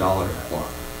 $705,000. Well,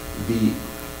 the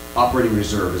operating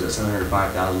reserve is at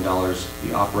 $705,000.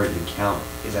 The operating account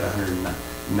is at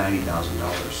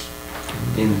 $190,000.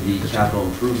 In the capital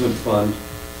improvement fund,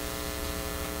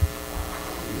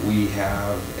 we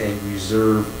have a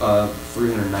reserve of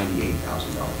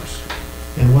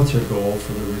 $398,000. And what's our goal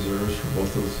for the reserves for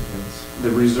both those events?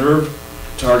 The reserve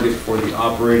target for the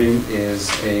operating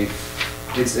is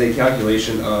it's a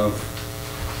calculation of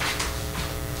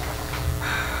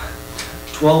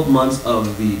 12 months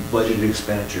of the budgeted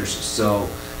expenditures. So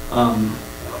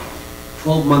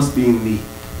 12 months being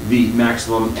the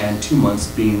maximum and 2 months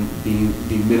being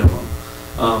the minimum.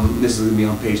 This is going to be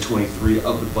on page 23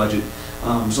 of the budget.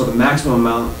 So the maximum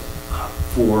amount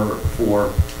for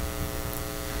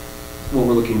what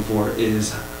we're looking for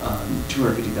is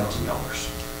 $250,000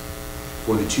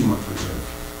 for the 2-month reserve.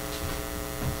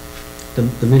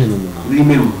 The minimum amount. The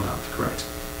minimum amount, correct.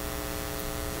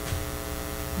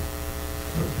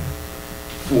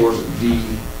 For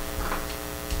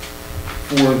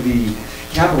the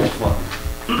capital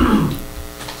fund,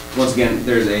 once again,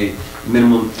 there's a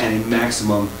minimum and a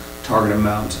maximum target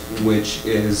amount, which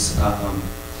is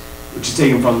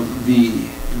taken from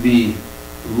the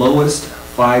lowest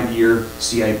 5-year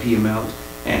CIP amount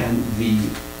and the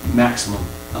maximum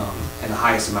and the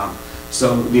highest amount.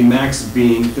 So the max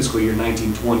being fiscal year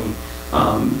 1920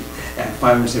 at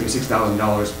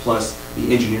 $576,000 plus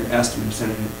the engineer estimate of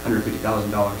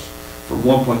 $750,000 for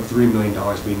 $1.3 million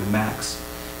being the max,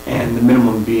 and the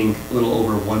minimum being a little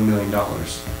over $1 million,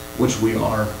 which we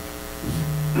are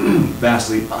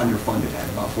vastly underfunded at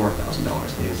about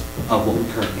 $4,000 is of what we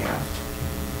currently have.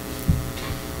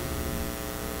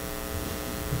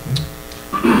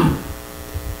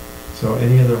 So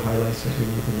any other highlights that we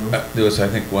need to know? There was, I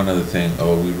think, one other thing,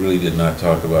 although we really did not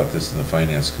talk about this in the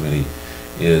finance committee,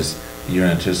 is you're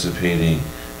anticipating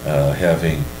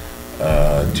having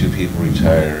 2 people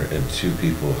retire and 2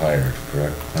 people hired,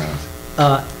 correct, Clarence?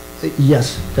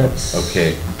 Yes, that's...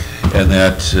 Okay, and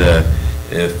that,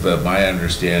 if my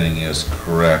understanding is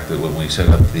correct, that when we set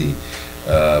up the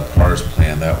PARS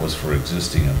plan, that was for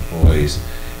existing employees,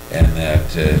 and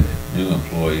that new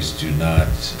employees do not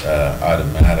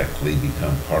automatically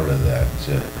become part of that,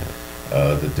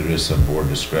 that there is some board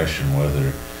discretion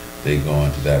whether they go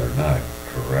into that or not,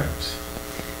 correct?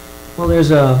 Well,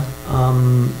 there's a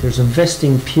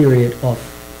vesting period of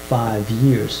 5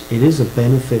 years. It is a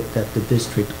benefit that the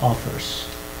district offers.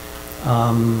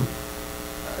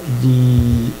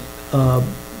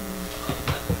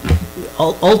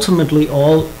 Ultimately,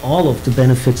 all of the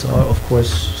benefits are, of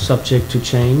course, subject to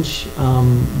change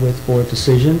with board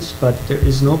decisions, but there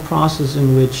is no process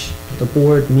in which the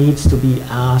board needs to be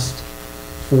asked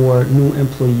for new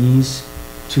employees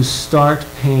to start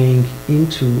paying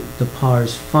into the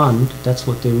PARS fund. That's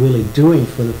what they're really doing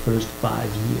for the first 5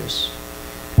 years,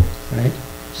 right?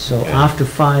 So Okay. after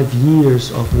 5 years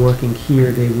of working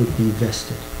here, they would be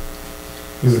vested.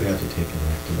 You would have to take an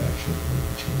active action when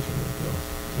you change the bill.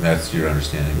 That's your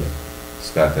understanding? Yeah.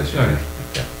 Scott, that's your, Yeah.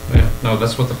 okay, Yeah, no,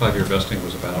 that's what the 5-year vesting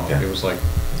was about. Okay. It was like,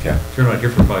 okay. if you're not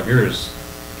here for 5 years,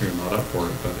 you're not up for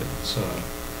it, but it's,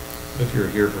 if you're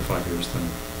here for 5 years, then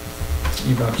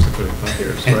you've obviously put in 5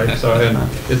 years, right? So, and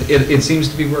it seems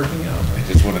to be working out. I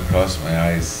just want to cross my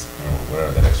eyes, or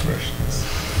whatever that expression is.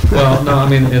 Well, no, I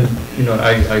mean, and, you know,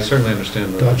 I certainly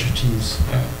understand Dodge your Ts.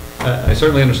 Yeah. I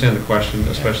certainly understand the question,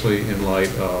 especially in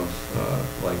light of,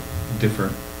 like,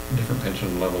 different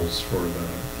pension levels for the,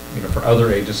 you know, for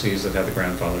other agencies that have the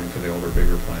grandfathering for the older,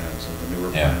 bigger plans and the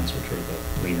newer Yeah. plans, which are the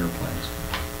leaner plans.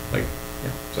 Like,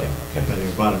 yeah, so. Yeah, But okay.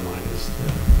 the bottom line is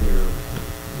that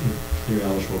you're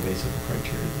eligible based on the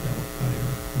criteria developed by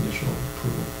your initial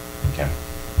approval. Okay.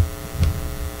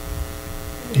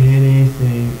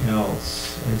 Anything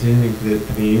else? Is anything that,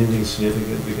 I mean, anything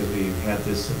significant, because we had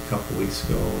this a couple weeks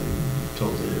ago and you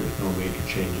told us there's no major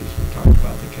changes. We talked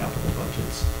about the capital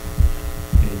budgets.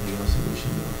 Anything else that we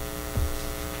should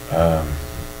know?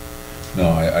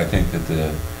 No, I think that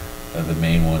the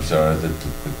main ones are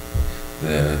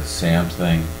the SAM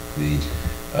thing, the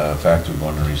fact we're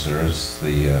going to reserves,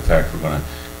 the fact we're going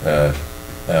to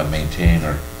maintain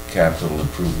our capital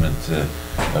improvement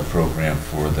program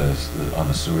for on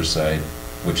the sewer side,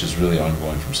 which is really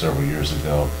ongoing from several years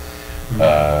ago.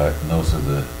 And those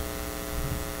are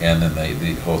and then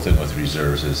the whole thing with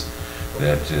reserves is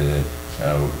that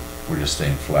we're just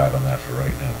staying flat on that for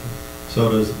right now.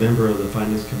 So does a member of the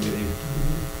finance committee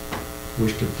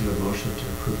wish to do a motion to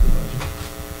approve the budget?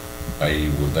 I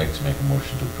would like to make a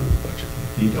motion to approve the budget.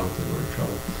 If you don't, then we're in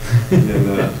trouble.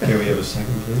 And can we have a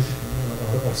second, please?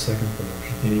 I'll second the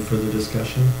motion. Any further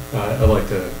discussion? I'd like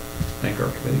to thank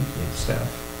our committee staff.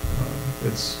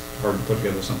 It's hard to put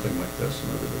together something like this,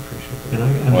 and I really appreciate it. And I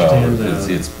understand Well,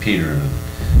 it's Peter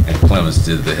and Clemens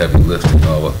did the heavy lifting.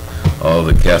 All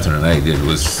that Catherine and I did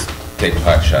was take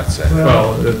pot shots at it.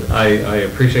 Well, I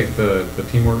appreciate the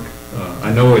teamwork.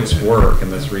 I know it's work,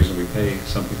 and that's the reason we pay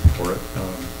some people for it.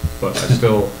 But I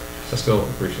still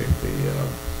appreciate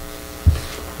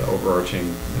the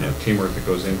overarching teamwork that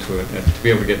goes into it, and to be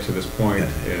able to get to this point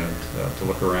and to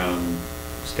look around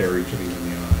stare each of you in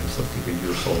the eyes, look deep into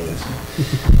your souls.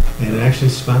 And actually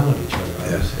smile at each other.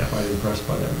 I was Yeah. quite impressed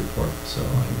by that report, so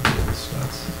I agree with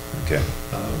Scott's. Okay.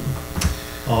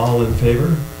 All in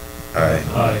favor? Aye.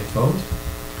 Aye. Opposed?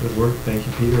 Good work. Thank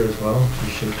you, Peter, as well.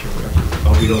 Appreciate your effort.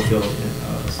 Oh, we don't feel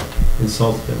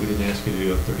insulted that we didn't ask you to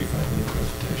do a 35-minute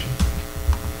presentation.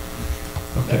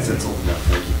 Okay. That's old enough,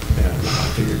 thank you. Yeah, I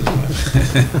figured as much.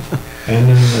 And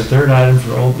then the third item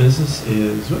for old business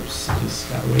is, whoops, just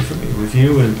got away from me.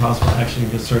 Review and possible action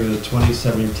concerning the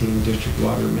 2017 District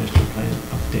Water Master Plan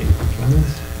update.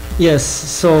 Comments? Yes,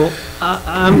 so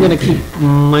I'm going to keep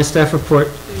my staff report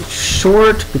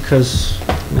short because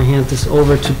I'm going to hand this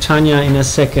over to Tanya in a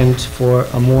second for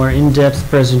a more in-depth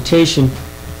presentation.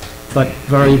 But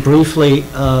very briefly,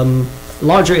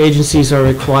 larger agencies are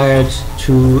required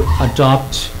to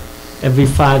adopt every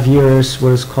 5 years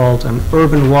what is called an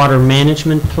urban water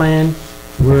management plan.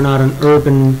 We're not an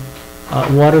urban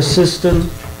water system.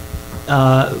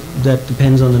 That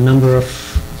depends on the number of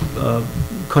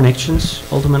connections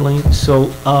ultimately. So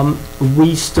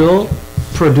we still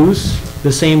produce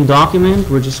the same document,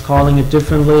 we're just calling it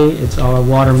differently. It's our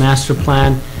water master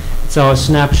plan. It's our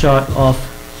snapshot of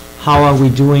how are we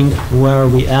doing, where are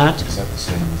we at. Is that the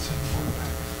same as in board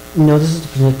package? No, this is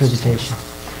the presentation.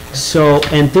 So,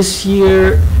 and this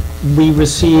year, we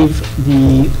received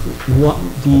the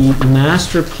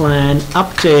master plan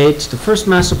update, the first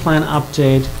master plan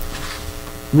update,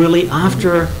 really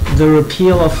after the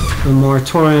repeal of the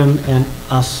moratorium and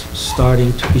us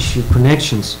starting to issue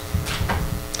connections.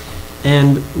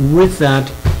 And with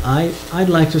that, I'd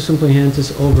like to simply hand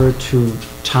this over to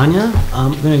Tanya.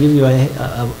 I'm going to give you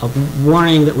a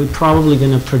warning that we're probably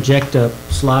going to project a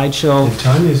slideshow. And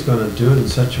Tanya's going to do it in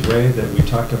such a way that we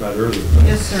talked about earlier. Right?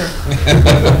 Yes, sir.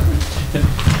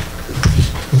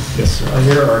 Yes, sir. I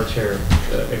hear our chair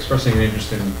expressing an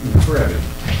interest in credit.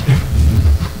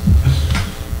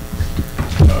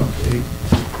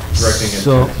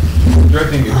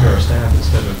 Directing it to our staff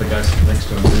instead of the guy sitting next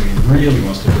to him who really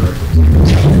wants to direct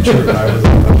it. Sure,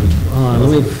 Let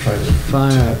me try to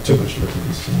fire. too much look at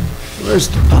these things. Where's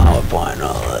the PowerPoint?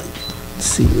 Let's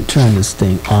see, we turn this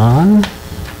thing on.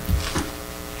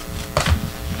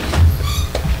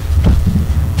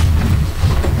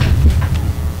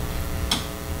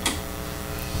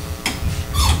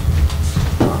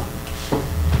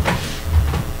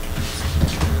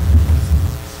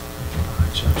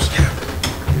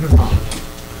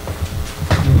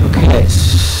 Okay,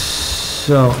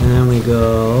 so, and then we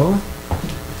go.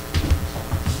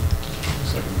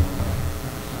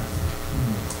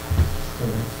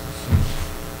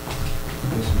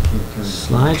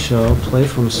 Slideshow, play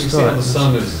from You see how start. the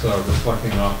sun is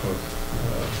reflecting off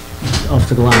of, Off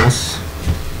the glass.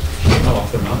 not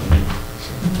off the mountain.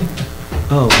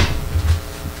 Oh,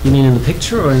 you mean in the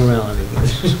picture or in reality?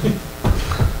 Just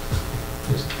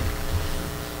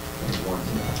warm it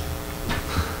up.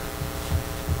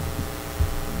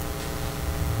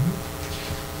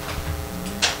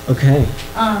 Okay.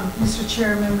 Mr.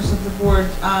 Chair, members of the board,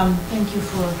 thank you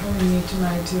for having me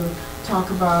tonight to talk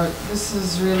about, this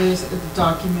is really a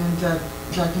document that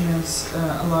documents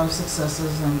a lot of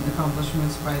successes and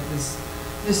accomplishments by this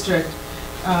district.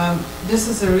 This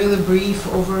is a really brief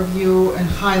overview and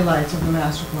highlights of the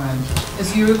master plan.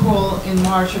 As you recall, in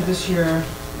March of this year,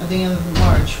 at the end of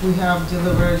March, we have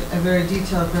delivered a very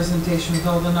detailed presentation with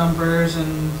all the numbers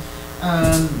and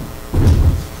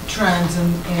trends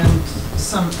and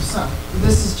some,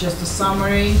 this is just a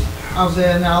summary of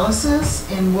the analysis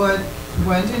and what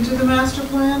went into the master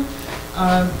plan.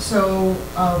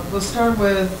 We'll start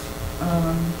with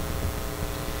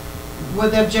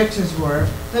what the objectives were.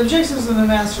 The objectives of the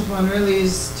master plan really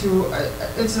is to,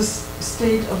 it's a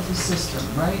state of the system,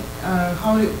 right?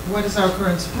 What is our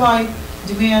current supply,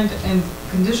 demand, and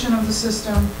condition of the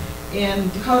system,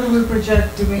 and how do we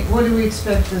project, what do we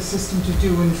expect the system to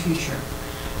do in the future?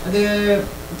 The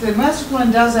master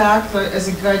plan does act as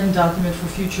a guiding document for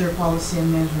future policy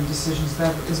and management decisions.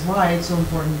 That is why it's so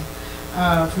important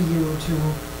for you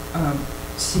to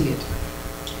see it.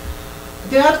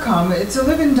 The outcome, it's a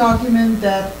living document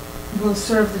that will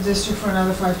serve the district for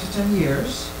another 5 to 10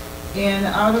 years. And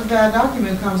out of that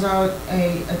document comes out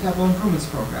a capital improvements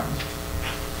program.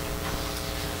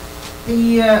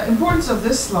 The importance of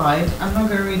this slide, I'm not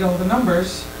going to read all the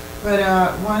numbers, but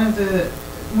one of the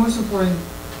most important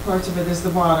parts of it is the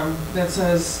bottom that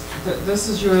says that this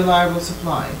is your reliable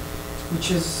supply,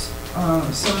 which is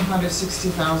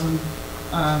 760,000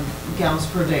 gallons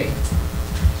per day.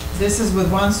 This is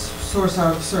with one source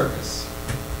out of service.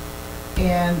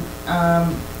 And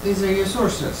these are your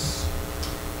sources.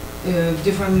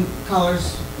 Different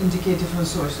colors indicate different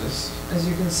sources. As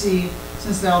you can see,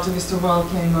 since the Alta Vista well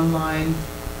came online,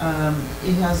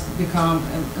 it has become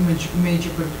a major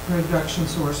production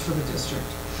source for the district.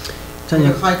 Tanya,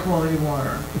 With high-quality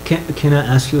water. can I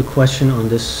ask you a question on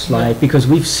this slide? Because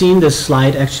we've seen this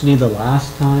slide actually the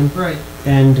last time, Right.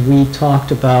 and we talked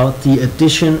about the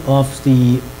addition of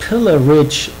the Pillar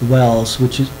Ridge wells,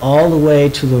 which is all the way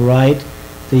to the right,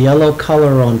 the yellow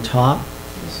color on top.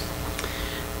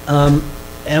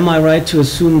 Am I right to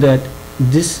assume that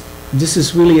this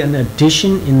is really an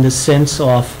addition in the sense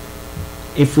of,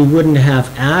 if we wouldn't have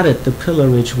added the Pillar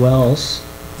Ridge wells,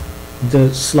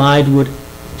 the slide would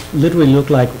literally look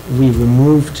like we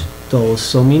removed those,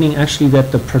 so meaning actually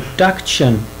that the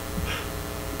production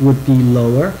would be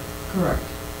lower? Correct.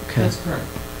 Okay. That's correct.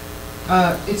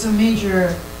 It's a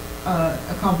major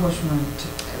accomplishment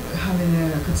having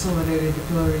a consolidated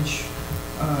Pillar Ridge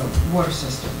water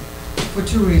system for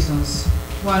two reasons.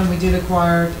 One, we did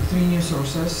acquire three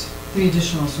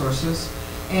additional sources.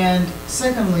 And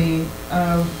secondly,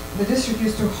 the district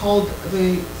used to hold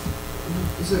the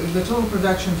total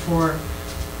production for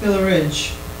Pillar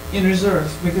Ridge in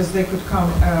reserve because they could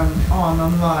come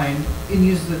online and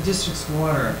use the district's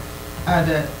water at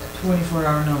a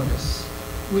 24-hour notice,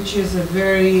 which is a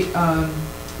very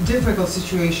difficult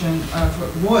situation,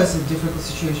 was a difficult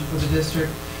situation for the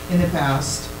district in the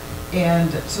past.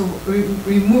 And so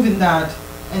removing that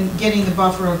and getting the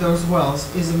buffer of those wells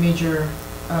is a major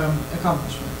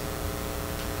accomplishment.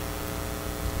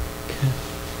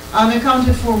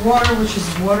 Unaccounted for water, which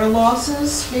is water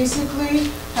losses,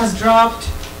 basically, has dropped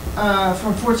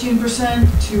from 14%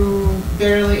 to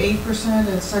barely 8%.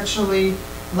 It's actually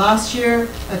last year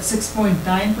at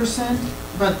 6.9%,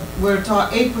 but we're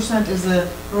taught 8% is the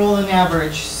rolling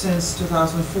average since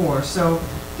 2004. So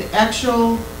the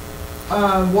actual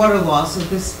water loss at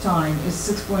this time is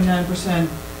 6.9%,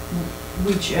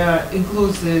 which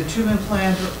includes the treatment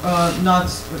plant not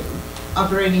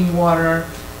operating water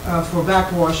for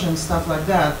backwash and stuff like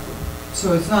that.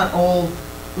 So it's not all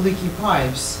leaky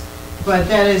pipes, but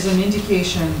that is an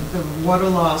indication the water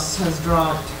loss has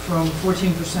dropped from 14%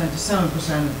 to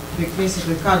 7%,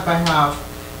 basically cut by half,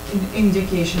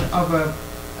 indication of a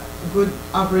good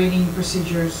operating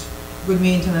procedures, good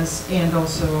maintenance, and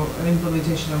also an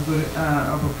implementation of good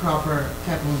of a proper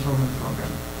capital improvement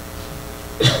program.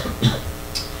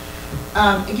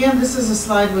 Again, this is a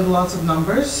slide with lots of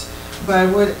numbers, but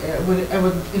what I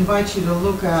would invite you to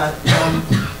look at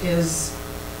is,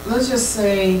 let's just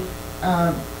say,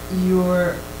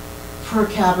 your per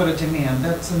capita demand.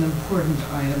 That's an important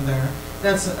item there.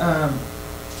 That's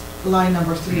line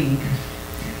number 3.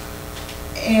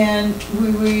 And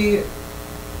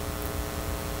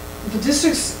the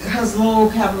district has low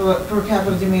per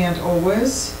capita demand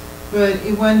always, but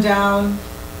it went down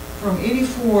from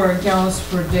 84 gallons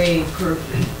per day per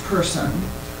person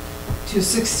to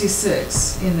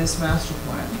 66 in this master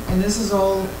plan. And this is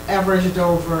all averaged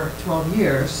over 12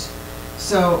 years.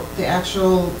 So the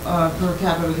actual per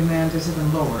capita demand is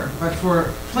even lower. But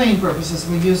for planning purposes,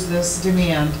 we use this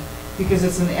demand because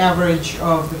it's an average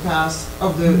of the past,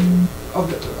 of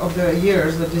the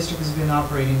years the district has been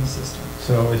operating the system.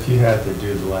 So if you had to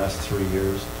do the last 3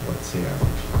 years, what's the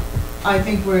average? I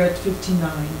think we're at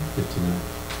 59. 59.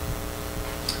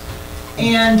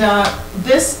 And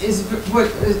this is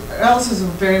what else is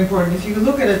very important. If you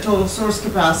look at a total source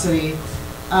capacity,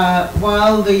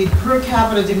 while the per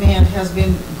capita demand has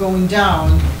been going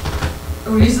down,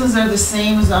 reasons are the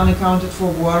same as unaccounted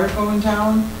for water going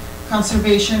down,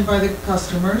 conservation by the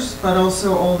customers, but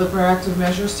also all the proactive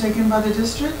measures taken by the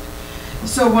district.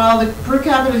 So while the per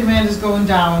capita demand is going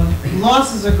down,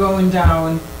 losses are going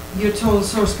down, your total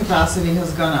source capacity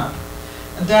has gone up.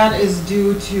 That is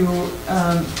due to,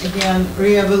 again,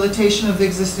 rehabilitation of the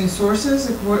existing sources,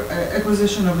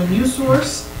 acquisition of a new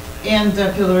source, and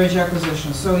Pillar Ridge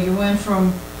acquisition. So you went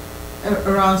from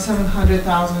around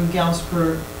 700,000 gallons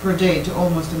per day to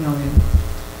almost 1 million.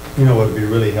 You know what would be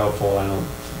really helpful, I don't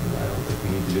think we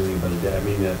need to do anything about that. I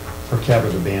mean, the per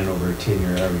capita demand over a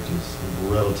 10-year average is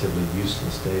relatively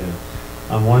useless data.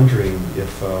 I'm wondering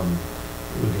if we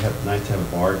would have nice to have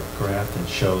a bar graph that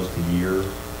shows the year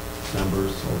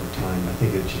numbers over time. I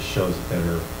think it just shows it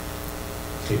better.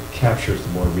 It captures the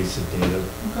more recent data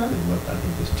than what I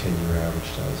think this 10-year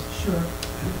average does. Sure.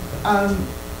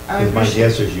 My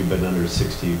guess is you've been under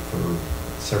 60 for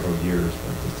several years,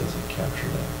 but this doesn't capture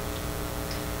that.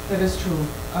 That is true.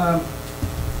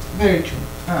 Very true.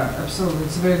 Absolutely.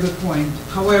 It's a very good point.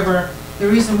 However, the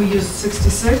reason we use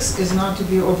 66 is not to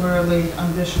be overly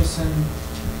ambitious and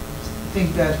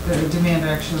think that the demand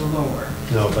actually lower.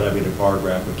 No, but I mean, a bar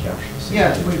graph would capture the same.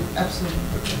 Yeah, absolutely.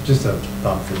 Okay. Just a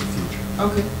thought for the future.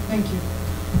 Okay, thank you.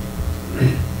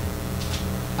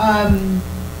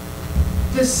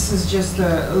 This is just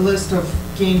a list of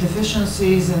gain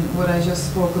deficiencies and what I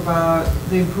just spoke about,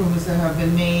 the improvements that have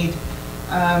been made.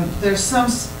 There's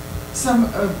some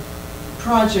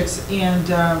projects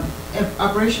and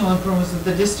operational improvements that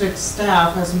the district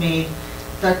staff has made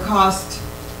that cost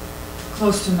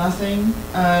close to nothing.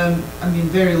 I mean,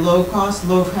 very low cost,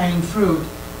 low hanging fruit,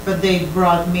 but they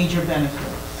brought major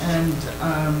benefit. And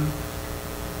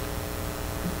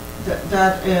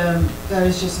that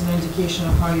is just an indication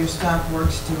of how your staff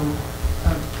works to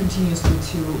continuously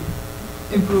to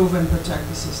improve and protect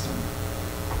the system.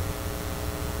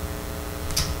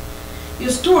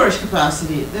 Your storage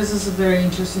capacity, this is a very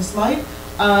interesting slide.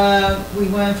 We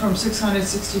went from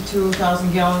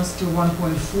 662,000 gallons to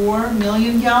 1.4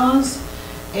 million gallons,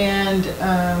 and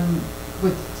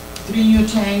with 3 new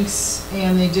tanks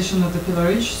and the addition of the Pillar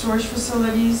Ridge storage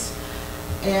facilities.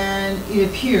 And it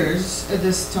appears at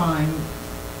this time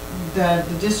that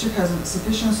the district has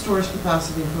sufficient storage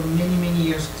capacity for many, many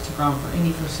years to come, for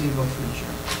any foreseeable future.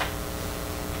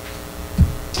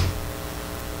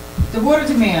 The water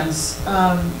demands.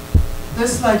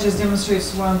 This slide just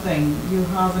demonstrates one thing. You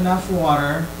have enough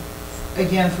water,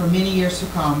 again, for many years to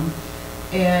come,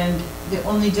 and the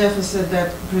only deficit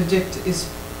that predicted is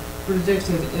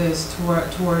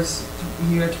towards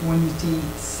year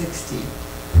 2060.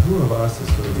 Who of us is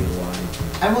going to be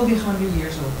alive? I will be 100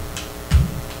 years old.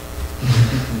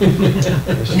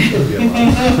 She's going to be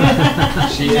alive.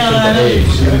 She mentioned the age,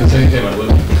 she didn't say anything about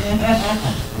living.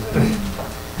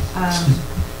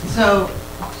 So,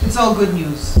 it's all good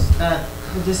news that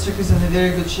the district is in a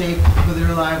very good shape with a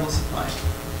reliable supply,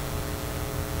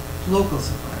 local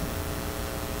supply.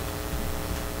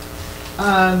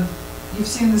 You've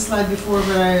seen this slide before,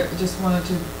 but I just wanted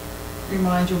to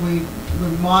remind you, we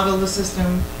model the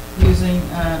system using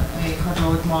a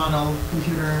hydraulic model,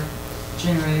 computer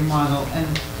generated model,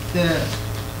 and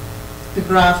the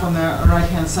graph on the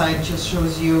right-hand side just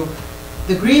shows you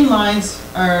the green lines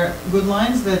are good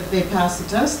lines that they pass the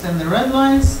test, and the red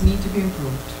lines need to be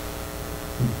improved.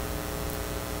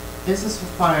 This is for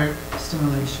fire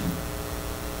stimulation.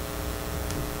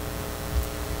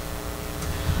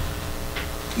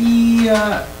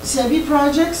 The CIP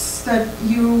projects that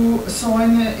you saw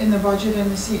in the budget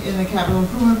and in the capital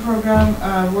improvement program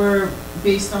were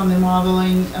based on the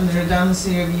modeling and the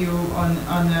redundancy review on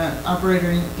the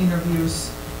operator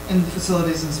interviews and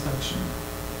facilities inspection.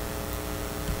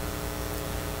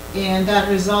 And that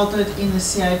resulted in the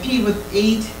CIP with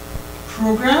 8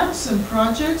 programs and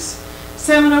projects,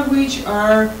 7 of which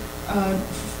are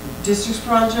district's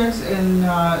projects and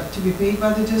to be paid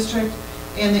by the district.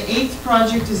 And the 8th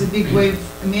project is a Big Wave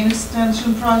main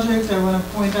extension project. I want to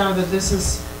point out that this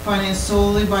is financed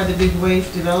solely by the Big Wave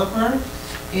developer,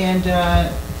 and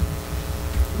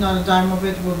not a dime of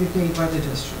it will be paid by the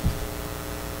district.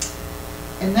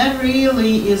 And that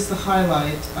really is the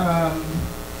highlight.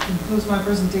 Concludes my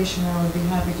presentation. I would be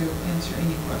happy to answer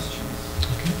any questions.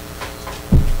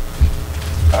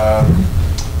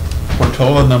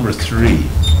 Portola number 3.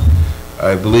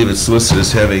 I believe it's listed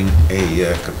as having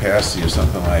a capacity of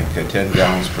something like 10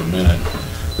 gallons per minute.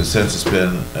 But since it's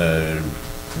been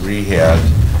rehabbed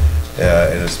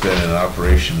and it's been in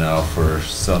operation now for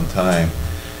some time,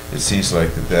 it seems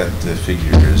like that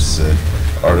figure is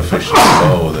artificially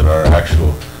low, that our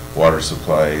actual water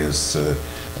supply is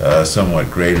somewhat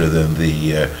greater than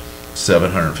the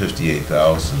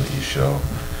 758,000 that you show.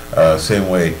 Same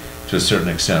way, to a certain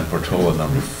extent, Portola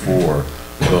number 4.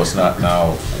 Although it's not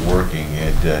now working,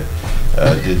 it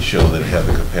did show that it had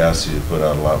the capacity to put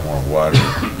out a lot more water.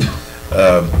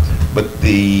 But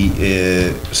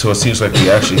so it seems like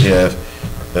we actually have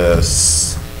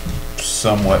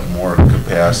somewhat more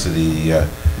capacity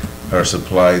or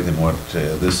supply than what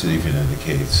this even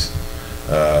indicates.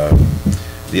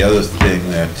 The other thing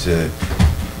that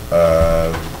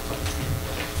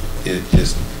it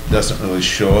just doesn't really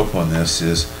show up on this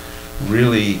is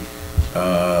really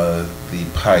the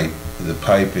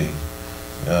piping.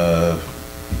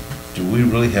 Do we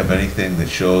really have anything that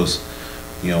shows,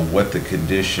 what the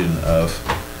condition of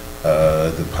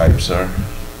the pipes are?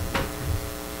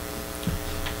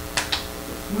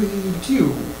 We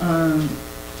do,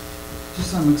 to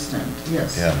some extent,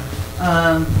 yes. Yeah.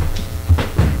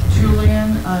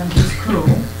 Julian and his crew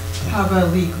have a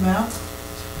leak map.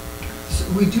 So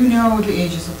we do know the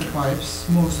ages of the pipes,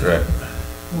 mostly. Right.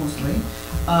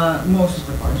 Most of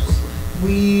the pipes.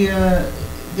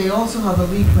 They also have a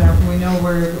leak map. We know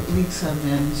where leaks have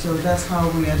been, so that's how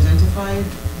we identify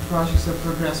the projects that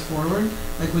progress forward.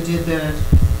 Like we did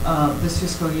this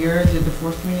fiscal year, did the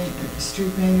 4th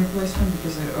Street main replacement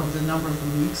because of the number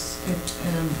of leaks it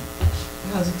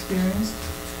has experienced.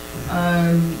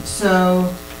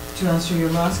 So, to answer your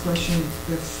last question,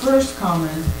 the first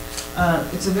comment,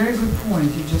 it's a very good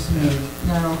point you just made.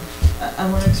 Now, I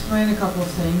want to explain a couple of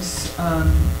things,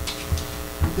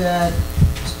 that,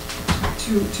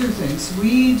 two things.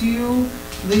 We do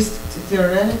list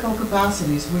theoretical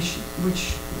capacities,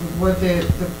 what the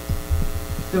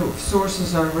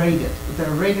sources are rated. The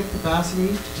rated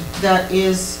capacity that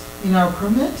is in our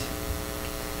permit,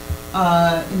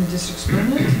 in the district's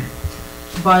permit,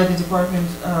 by the Department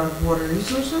of Water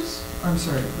Resources, I'm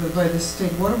sorry, by the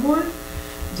State Water Board,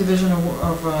 Division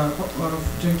of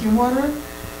Drinking Water.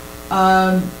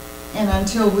 And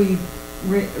until we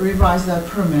revise that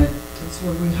permit, that's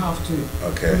what we have to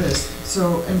list.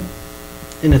 So,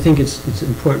 And I think it's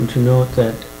important to note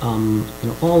that,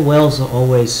 all wells are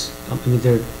always,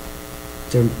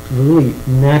 they're really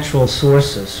natural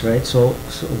sources, right? So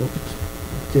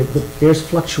there's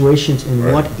fluctuations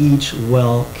in what each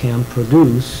well can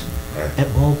produce at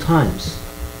all times.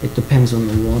 It depends on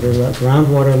the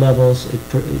groundwater levels,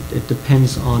 it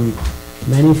depends on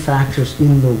many factors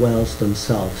in the wells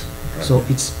themselves. So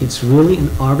it's really an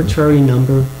arbitrary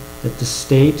number that the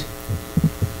state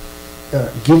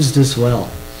gives this well,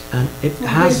 and it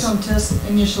has... Based on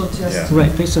initial testing.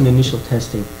 Right, based on initial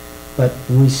testing. But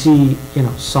we see,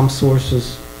 some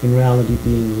sources in reality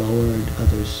being lower and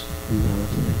others in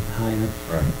reality higher.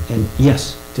 Right. And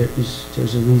yes,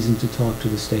 there's a reason to talk to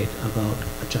the state about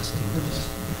adjusting this.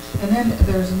 And then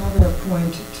there's another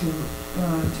point to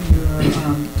your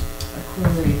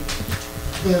query.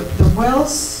 The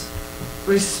wells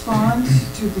respond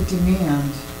to the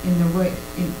demand in a way.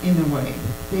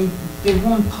 They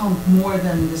won't pump more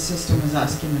than the system is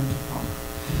asking them to pump.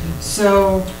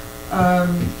 So,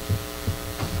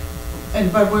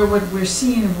 but what we're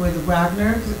seeing with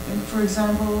Wagner, for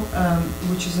example,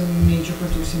 which is a major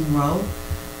producing well,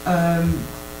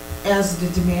 as the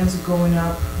demands are going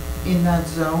up in that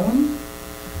zone,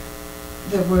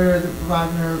 where the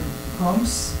Wagner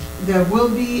pumps, there will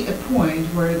be a point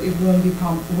where it won't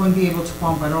be able to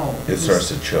pump at all. It starts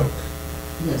to choke.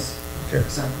 Yes, Okay.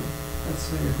 exactly.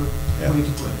 That's a very good way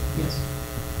to put it, yes.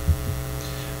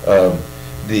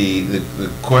 The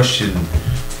question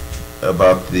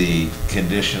about the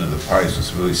condition of the pipes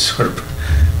was really sort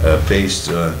of based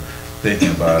on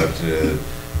thinking about it.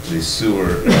 The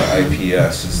sewer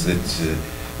IPS is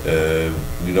that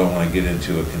we don't want to get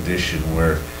into a condition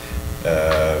where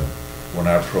we're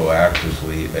not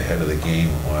proactively ahead of the game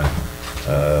on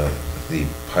the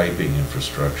piping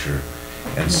infrastructure,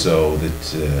 and so that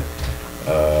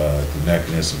the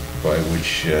mechanism by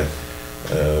which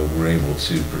we're able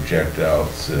to project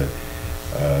out,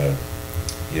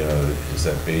 is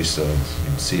that based on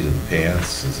seat of the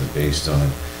pants? Is it based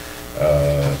on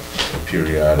a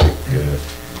periodic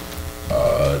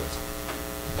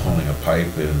pulling a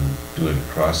pipe and doing a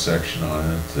cross section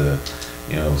on it?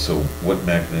 So what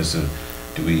mechanism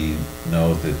do we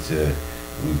know that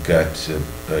we've got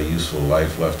a useful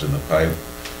life left in the pipe,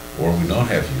 or we don't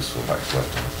have useful life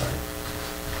left in the pipe?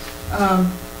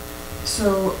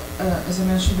 So, as I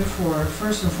mentioned before,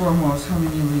 first and foremost, how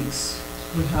many leaks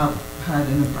we have had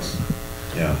in the pipe.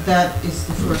 Yeah. That is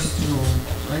the first rule,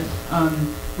 right?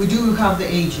 We do have the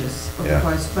ages of the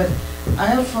pipes, but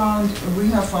we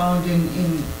have found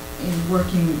in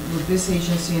working with this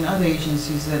agency and other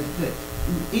agencies that the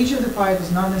age of the pipe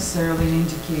is not necessarily an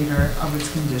indicator of its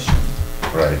condition.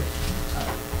 Right.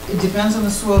 It depends on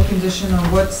the soil condition, on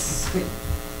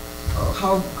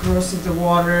how corrosive the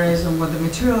water is and what the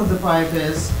material of the pipe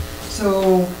is.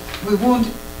 So we won't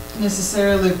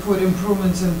necessarily put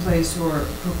improvements in place or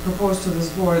propose to this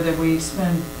board that we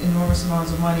spend enormous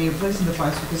amounts of money replacing the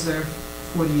pipes because they're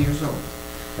 40 years old.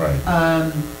 Right.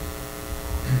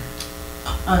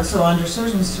 So under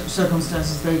certain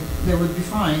circumstances, they would be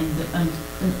fine and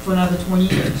for another 20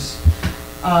 years.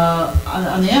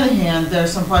 On the other hand, there are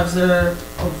some pipes that are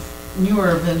of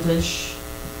newer vintage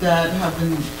that have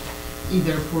been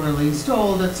either poorly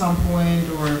installed at some point,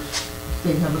 or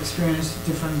they have experienced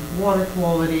different water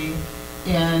quality,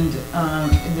 and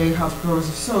they have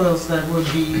corrosive soils that would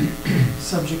be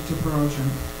subject to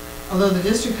corrosion. Although the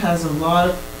district has a lot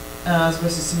of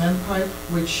asbestos cement pipe,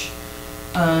 which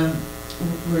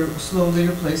we're slowly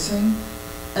replacing.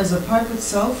 As a pipe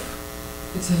itself,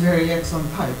 it's a very excellent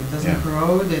pipe. It doesn't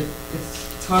corrode.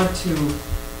 It's hard to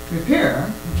repair,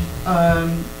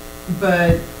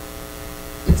 but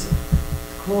it's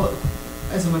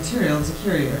as a material, as a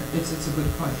carrier, it's a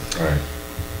good pipe. Right.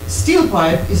 Steel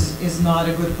pipe is not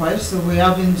a good pipe, so we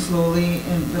have been slowly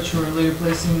but surely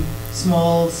replacing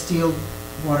small steel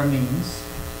water mains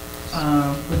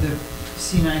with the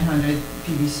C900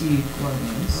 PVC water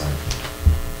mains.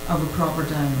 Right. of a proper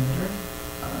diameter.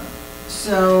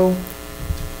 So,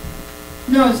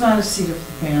 no, it's not a seat of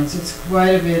the pants. It's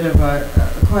quite a bit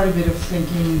of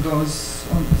thinking goes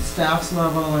on the staff's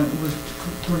level and with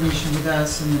coordination with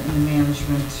us and the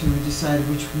management to decide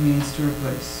which remains to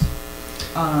replace.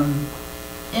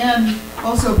 And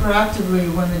also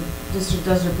proactively, when the district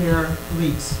does repair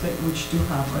leaks, which do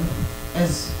happen,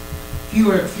 as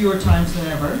fewer times than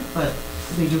ever, but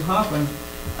they do happen,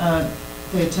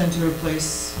 they tend to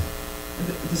replace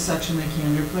the section they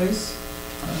can replace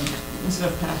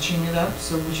instead of patching it up,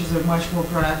 so which is a much more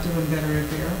proactive and better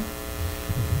repair.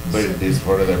 But it is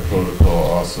part of that protocol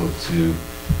also to,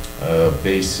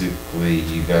 basically,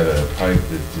 you got a pipe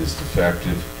that is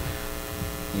defective,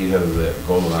 you have the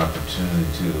golden opportunity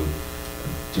to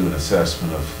do an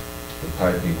assessment of the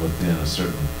piping within a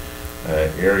certain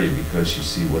area because you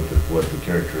see what the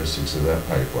characteristics of that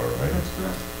pipe are, right? That's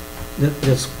correct.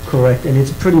 That's correct, and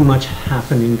it's pretty much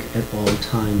happening at all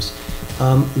times.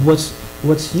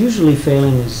 What's usually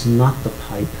failing is not the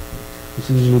pipe. What's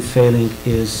usually failing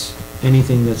is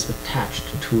anything that's attached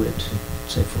to it.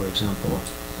 Say, for example,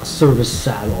 a service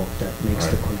saddle that makes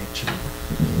the connection.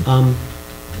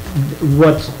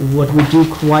 What we do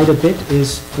quite a bit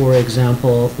is, for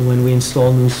example, when we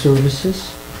install new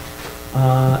services,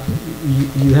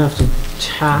 you have to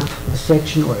tap a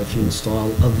section, or if you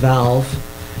install a valve,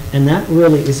 and that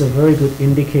really is a very good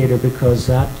indicator because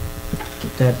that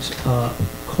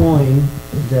coin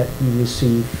that you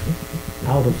receive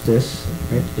out of this,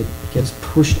 right, it gets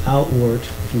pushed outward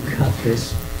if you cut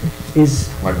this, is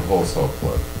Like a hole saw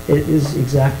plug. it is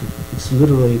exactly, it's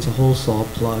a hole saw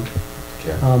plug,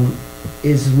 Okay.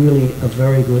 is really a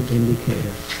very good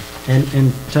indicator.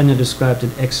 And Tanya described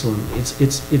it excellent.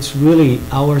 It's really,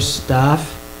 our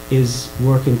staff is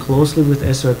working closely with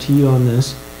SRT on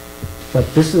this, but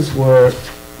this is where,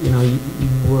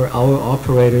 where our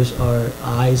operators, our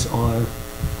eyes are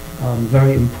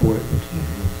very important.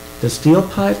 The steel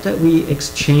pipe that we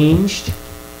exchanged,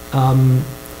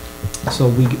 so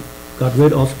we got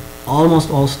rid of almost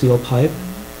all steel pipe,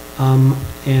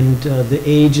 and the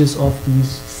ages of these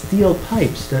steel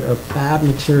pipes that are bad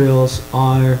materials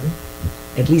are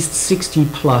at least 60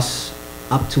 plus,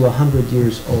 up to 100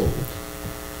 years old.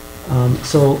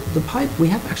 So the pipe, we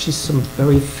have actually some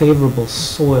very favorable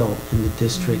soil in the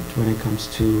district when it comes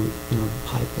to,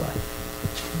 pipe life.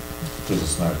 Because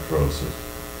it's not corrosive.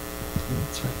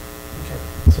 That's right. Okay.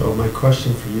 So my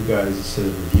question for you guys is to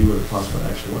review and possible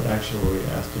action. What action were we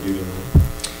asked to do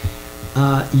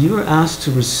tonight? You were asked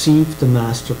to receive the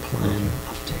master plan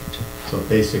Okay. update. So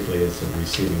basically, it's a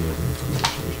receiving of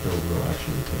information. There's no real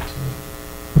action to take tonight.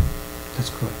 That's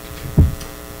correct.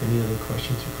 Any other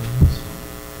questions or comments?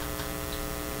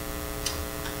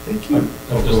 Thank you.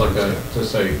 I'd just like to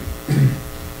say,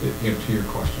 to your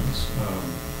questions,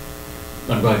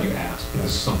 I'm glad you asked. This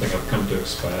is something I've come to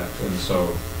expect, and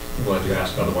so I'm glad you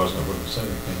asked, otherwise I wouldn't have said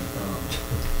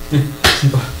anything.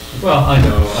 Well, I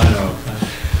know.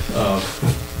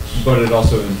 But it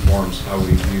also informs how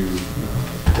we view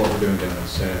what we're doing down at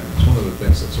SAM. It's one of the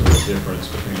things that's a real difference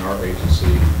between our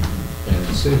agency and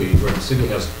the city, where the city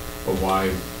has a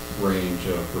wide range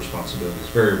of responsibilities,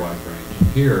 very wide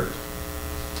range. Here,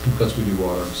 because we do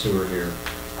water and sewer here,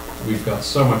 we've got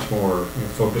so much more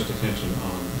focused attention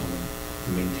on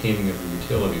the maintaining of the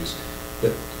utilities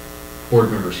that board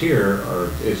members here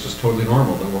it's just totally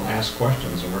normal that we'll ask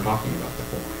questions and we're talking about the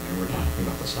flooring and we're talking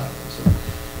about the silos.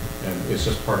 And it's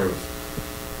just part of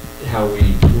how we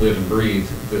live and breathe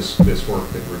this work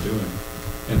that we're doing.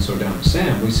 And so down at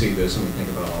SAM, we see this and we think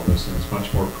about all this, and it's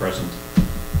much more present.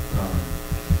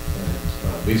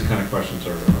 These kind of questions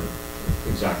are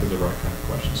exactly the right kind of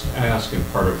questions to ask, and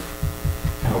part of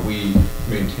how we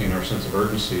maintain our sense of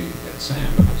urgency at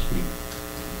SAM, because we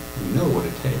know what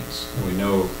it takes, and we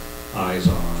know eyes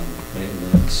on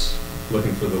maintenance,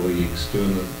 looking for the leaks,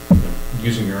 doing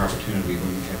using your opportunity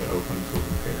when you have it open for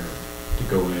repair to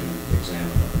go in and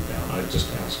examine up and down. I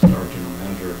just asked our general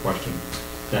manager a question,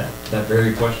 that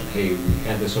very question, hey, we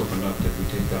had this opened up, did we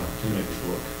take the opportunity to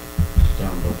look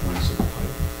down both lengths of the pipe?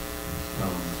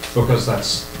 Because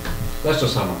that's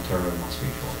just how Montara must be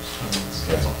for us.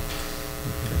 That's all.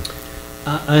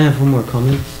 I have one more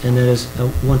comment, and that is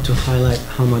I want to highlight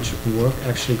how much work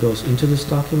actually goes into this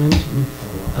document.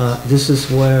 This is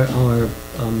where our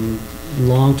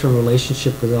long-term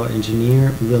relationship with our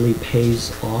engineer really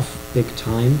pays off big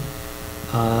time.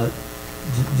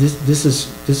 This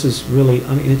is really,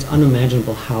 I mean, it's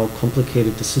unimaginable how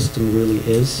complicated the system really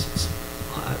is.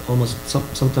 I almost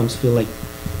sometimes feel like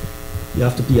you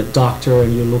have to be a doctor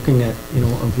and you're looking at,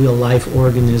 a real life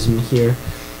organism here.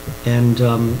 And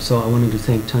so I wanted to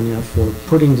thank Tanya for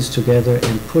putting this together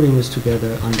and putting this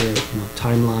together under,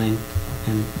 timeline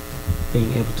and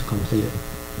being able to complete it.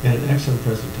 And an excellent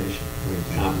presentation. I mean,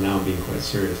 now I'm being quite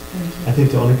serious. Thank you. I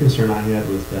think the only concern I had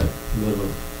was that little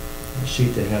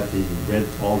sheet that had the red,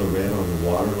 all the red on the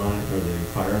water line, or the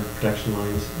fire protection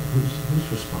lines. Who's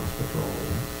responsible for all of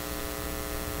that?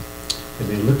 And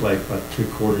they look like about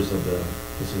 3/4 of the,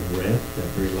 is in red, that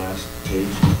very last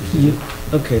page.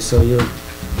 Okay, so you're,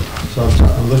 So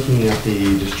I'm looking at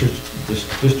the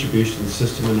distribution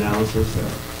system analysis,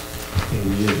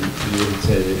 and you had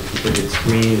said if it's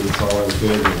green, it's all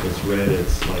good, and if it's red,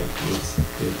 it's like,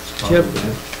 it's Chip. probably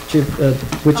bad.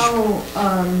 which Oh,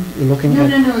 you're looking no, at?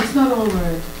 no, it's not all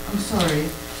red. I'm sorry.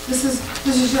 This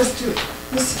is just to,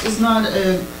 this is not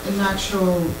an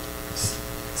actual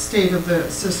state of the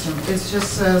system. It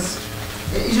just says,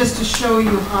 it's just to show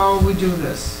you how we do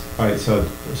this. All right, so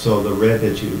the red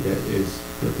that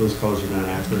that those colors are not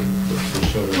accurate, they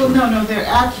showed up. Well, no, they're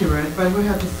accurate, but we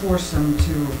have to force them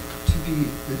to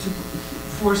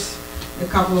force a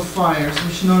couple of fires,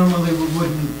 which normally we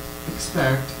wouldn't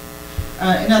expect.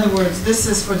 In other words, this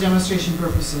is for demonstration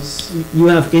purposes. You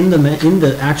have in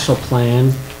the actual plan,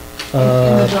 In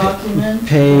the document.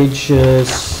 page,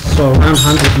 so around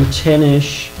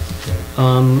 110-ish,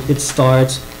 Okay. it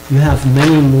starts. You have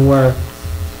many more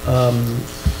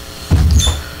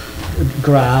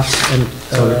graphs and.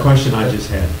 So the question I just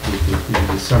had,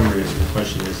 the summary of the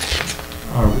question is,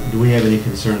 do we have any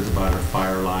concerns about our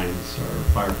fire lines or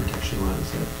fire protection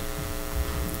lines?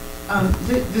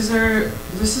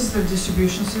 This is the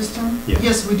distribution system? Yeah.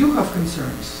 Yes, we do have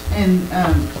concerns, and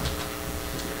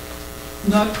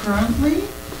not currently.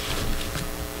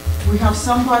 We have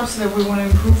some pipes that we want to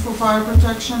improve for fire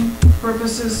protection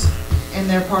purposes, and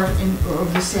they're part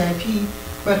of the CIP,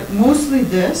 but mostly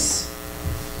this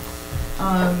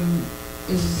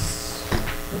is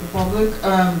for the public.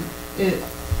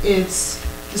 It's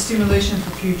the stimulation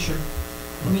for future,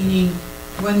 meaning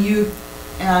when you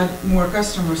add more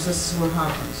customers, this is what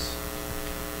happens.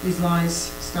 These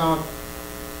lines stop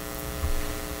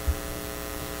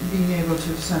being able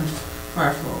to send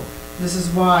fire flow. This is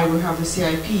why we have the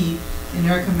CIP and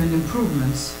recommend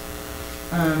improvements.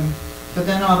 But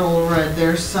they're not all red.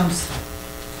 There's some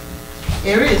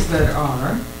areas that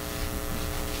are.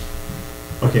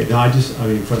 Okay, no, I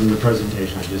mean, from the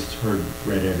presentation, I just heard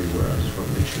red everywhere. I just want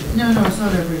to make sure. No, it's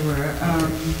not everywhere.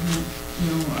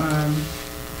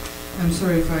 I'm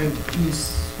sorry if I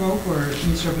misspoke or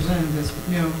misrepresented this, but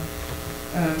no.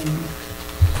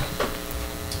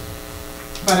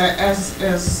 But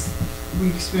as we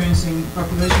experiencing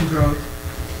population growth,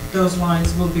 those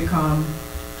lines will become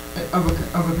of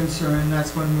a concern.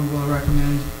 That's when we will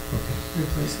recommend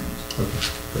replacement. Okay,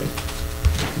 great.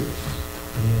 Thank you.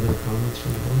 Any other comments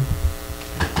from the board?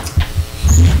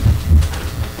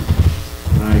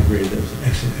 And I agree, that was an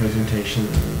excellent presentation,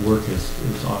 and the work is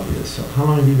obvious. So how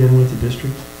long have you been with the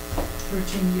district?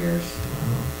 13 years.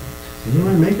 Wow. So you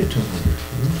might make it to 100.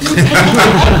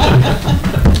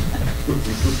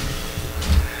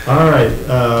 All right,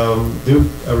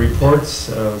 reports.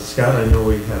 Scott, I know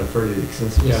we had a pretty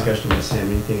extensive Yeah. discussion with Sam.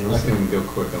 Anything else? I can go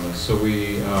quick on this. So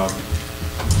we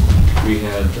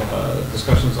had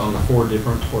discussions on the 4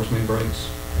 different force main breaks.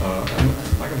 I'm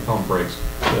not going to call them breaks,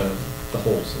 the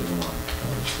holes in the line.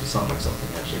 It's not like something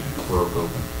actually broke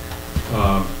open.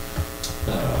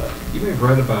 You may have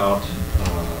read about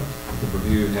the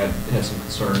review had some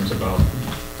concerns about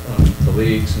the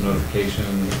leaks and notification,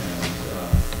 and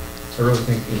I really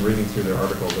think in reading through their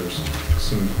article, there's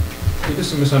either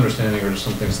some misunderstanding or just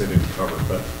some things they didn't cover.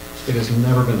 But it has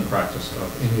never been the practice of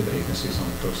any of the agencies on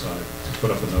the coast side to put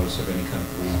up a notice of any kind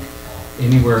of leak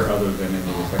anywhere other than in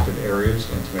the affected areas,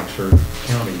 and to make sure the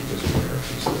county is aware of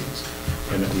these leaks,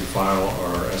 and that we file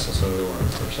our SSO or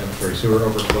our sanitary sewer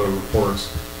overflow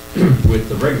reports with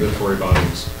the regulatory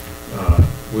bodies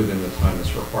within the time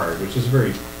that's required, which is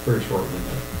very, very short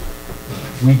window.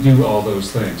 We do all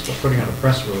those things, but putting out a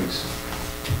press release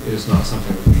is not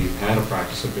something that we've had a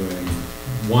practice of doing.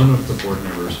 One of the board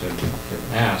members had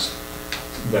asked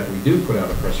that we do put out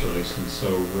a press release, and so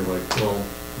we're like, well,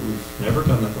 we've never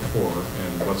done that before,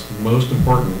 and what's most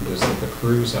important is that the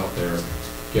crew's out there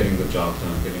getting the job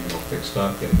done, getting it all fixed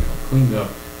up, getting it all cleaned up,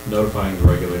 notifying the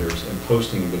regulators, and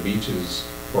posting the beaches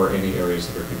or any areas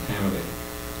that are contaminated.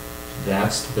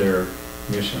 That's their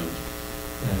mission.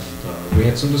 And we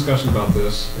had some discussion about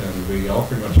this, and we all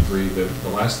pretty much agree that the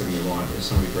last thing we want is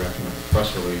somebody drafting up a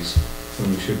press release when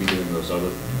we should be doing those other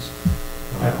things.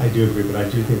 I do agree, but I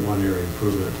do think one area of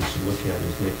improvement we should look at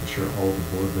is making sure all the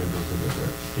board members of the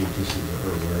agencies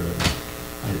are aware of it.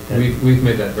 We've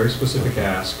made that very specific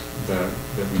ask that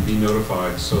we be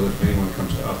notified so that if anyone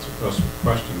comes to us with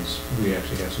questions, we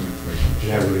actually have some information to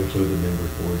That share. would include the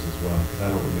members' boards as well, because I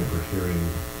don't remember getting.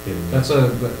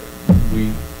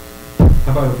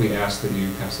 How about if we ask that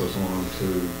you pass those along to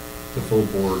the full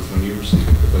board when you receive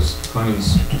it, because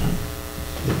Clemens,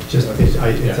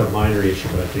 It's a minor issue,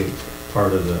 but I think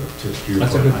part of to your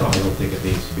That's a point, good thought. I don't think it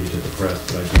needs to be to the press,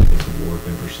 but I do think the board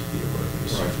members should be aware of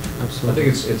this. Right. I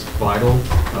Absolutely. think it's vital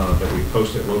that we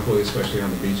post it locally, especially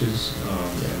on the beaches,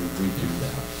 and we do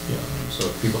that. So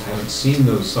if people haven't seen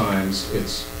those signs,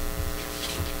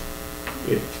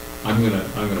 I'm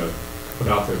gonna put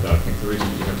out there that I think the reason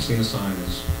that you haven't seen a sign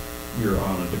is you're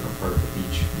on a different part of the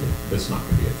beach that's not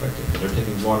gonna be affected. But they're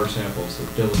taking water samples,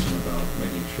 they're diligent about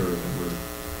making sure that we're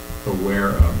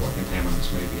aware of what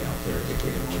contaminants may be out there if we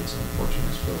avoid some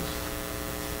unfortunate spills.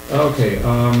 Okay,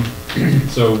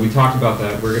 so we talked about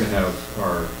that. We're gonna have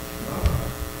our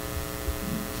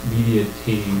media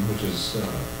team, which is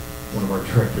one of our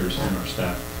directors and our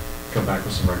staff, come back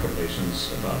with some recommendations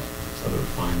about other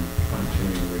fine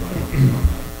tuning we might want to do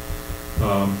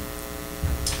on that.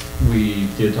 We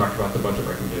did talk about the budget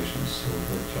recommendations, so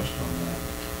we've touched on that.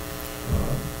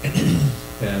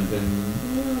 And then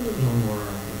there's one more,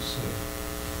 let's see.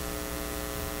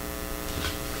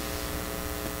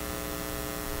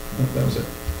 That was it.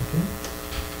 Okay.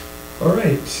 All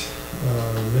right,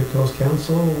 Mid-Coast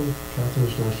Council,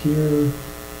 Catherine's not here.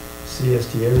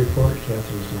 CSDA report,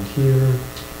 Catherine's not here.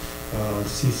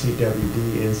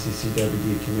 CCWD,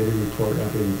 NCCWD committee report,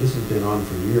 this has been on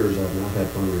for years, I've not had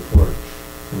one report.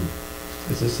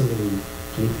 Is this something we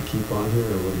need to keep on here,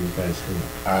 or what do you guys think?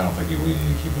 I don't think we need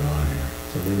to keep it on here.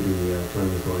 So maybe,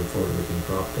 friendly going forward, we can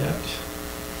drop that.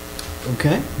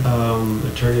 Okay.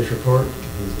 Attorney's report,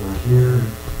 he's not here.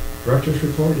 Director's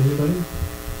report, anybody?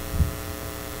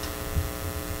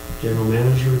 General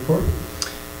manager report?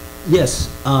 Yes,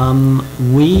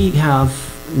 we have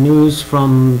news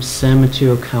from San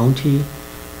Mateo County,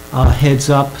 heads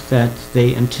up that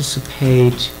they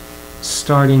anticipate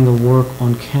starting the work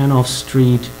on Canoff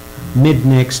Street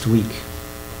mid-next week.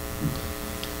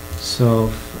 So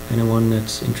if anyone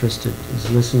that's interested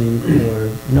is listening or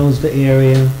knows the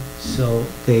area, so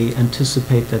they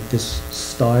anticipate that this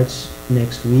starts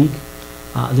next week.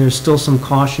 There's still some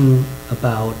caution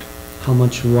about how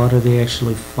much water they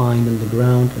actually find in the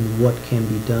ground and what can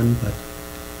be done, but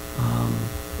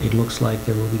it looks like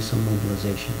there will be some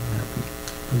mobilization happening.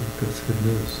 That's good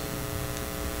news.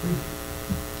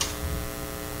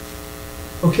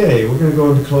 Okay, we're going to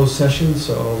go into closed session,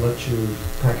 so I'll let you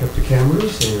pack up the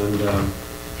cameras, and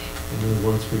then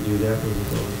once we do that, we will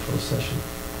go into closed session.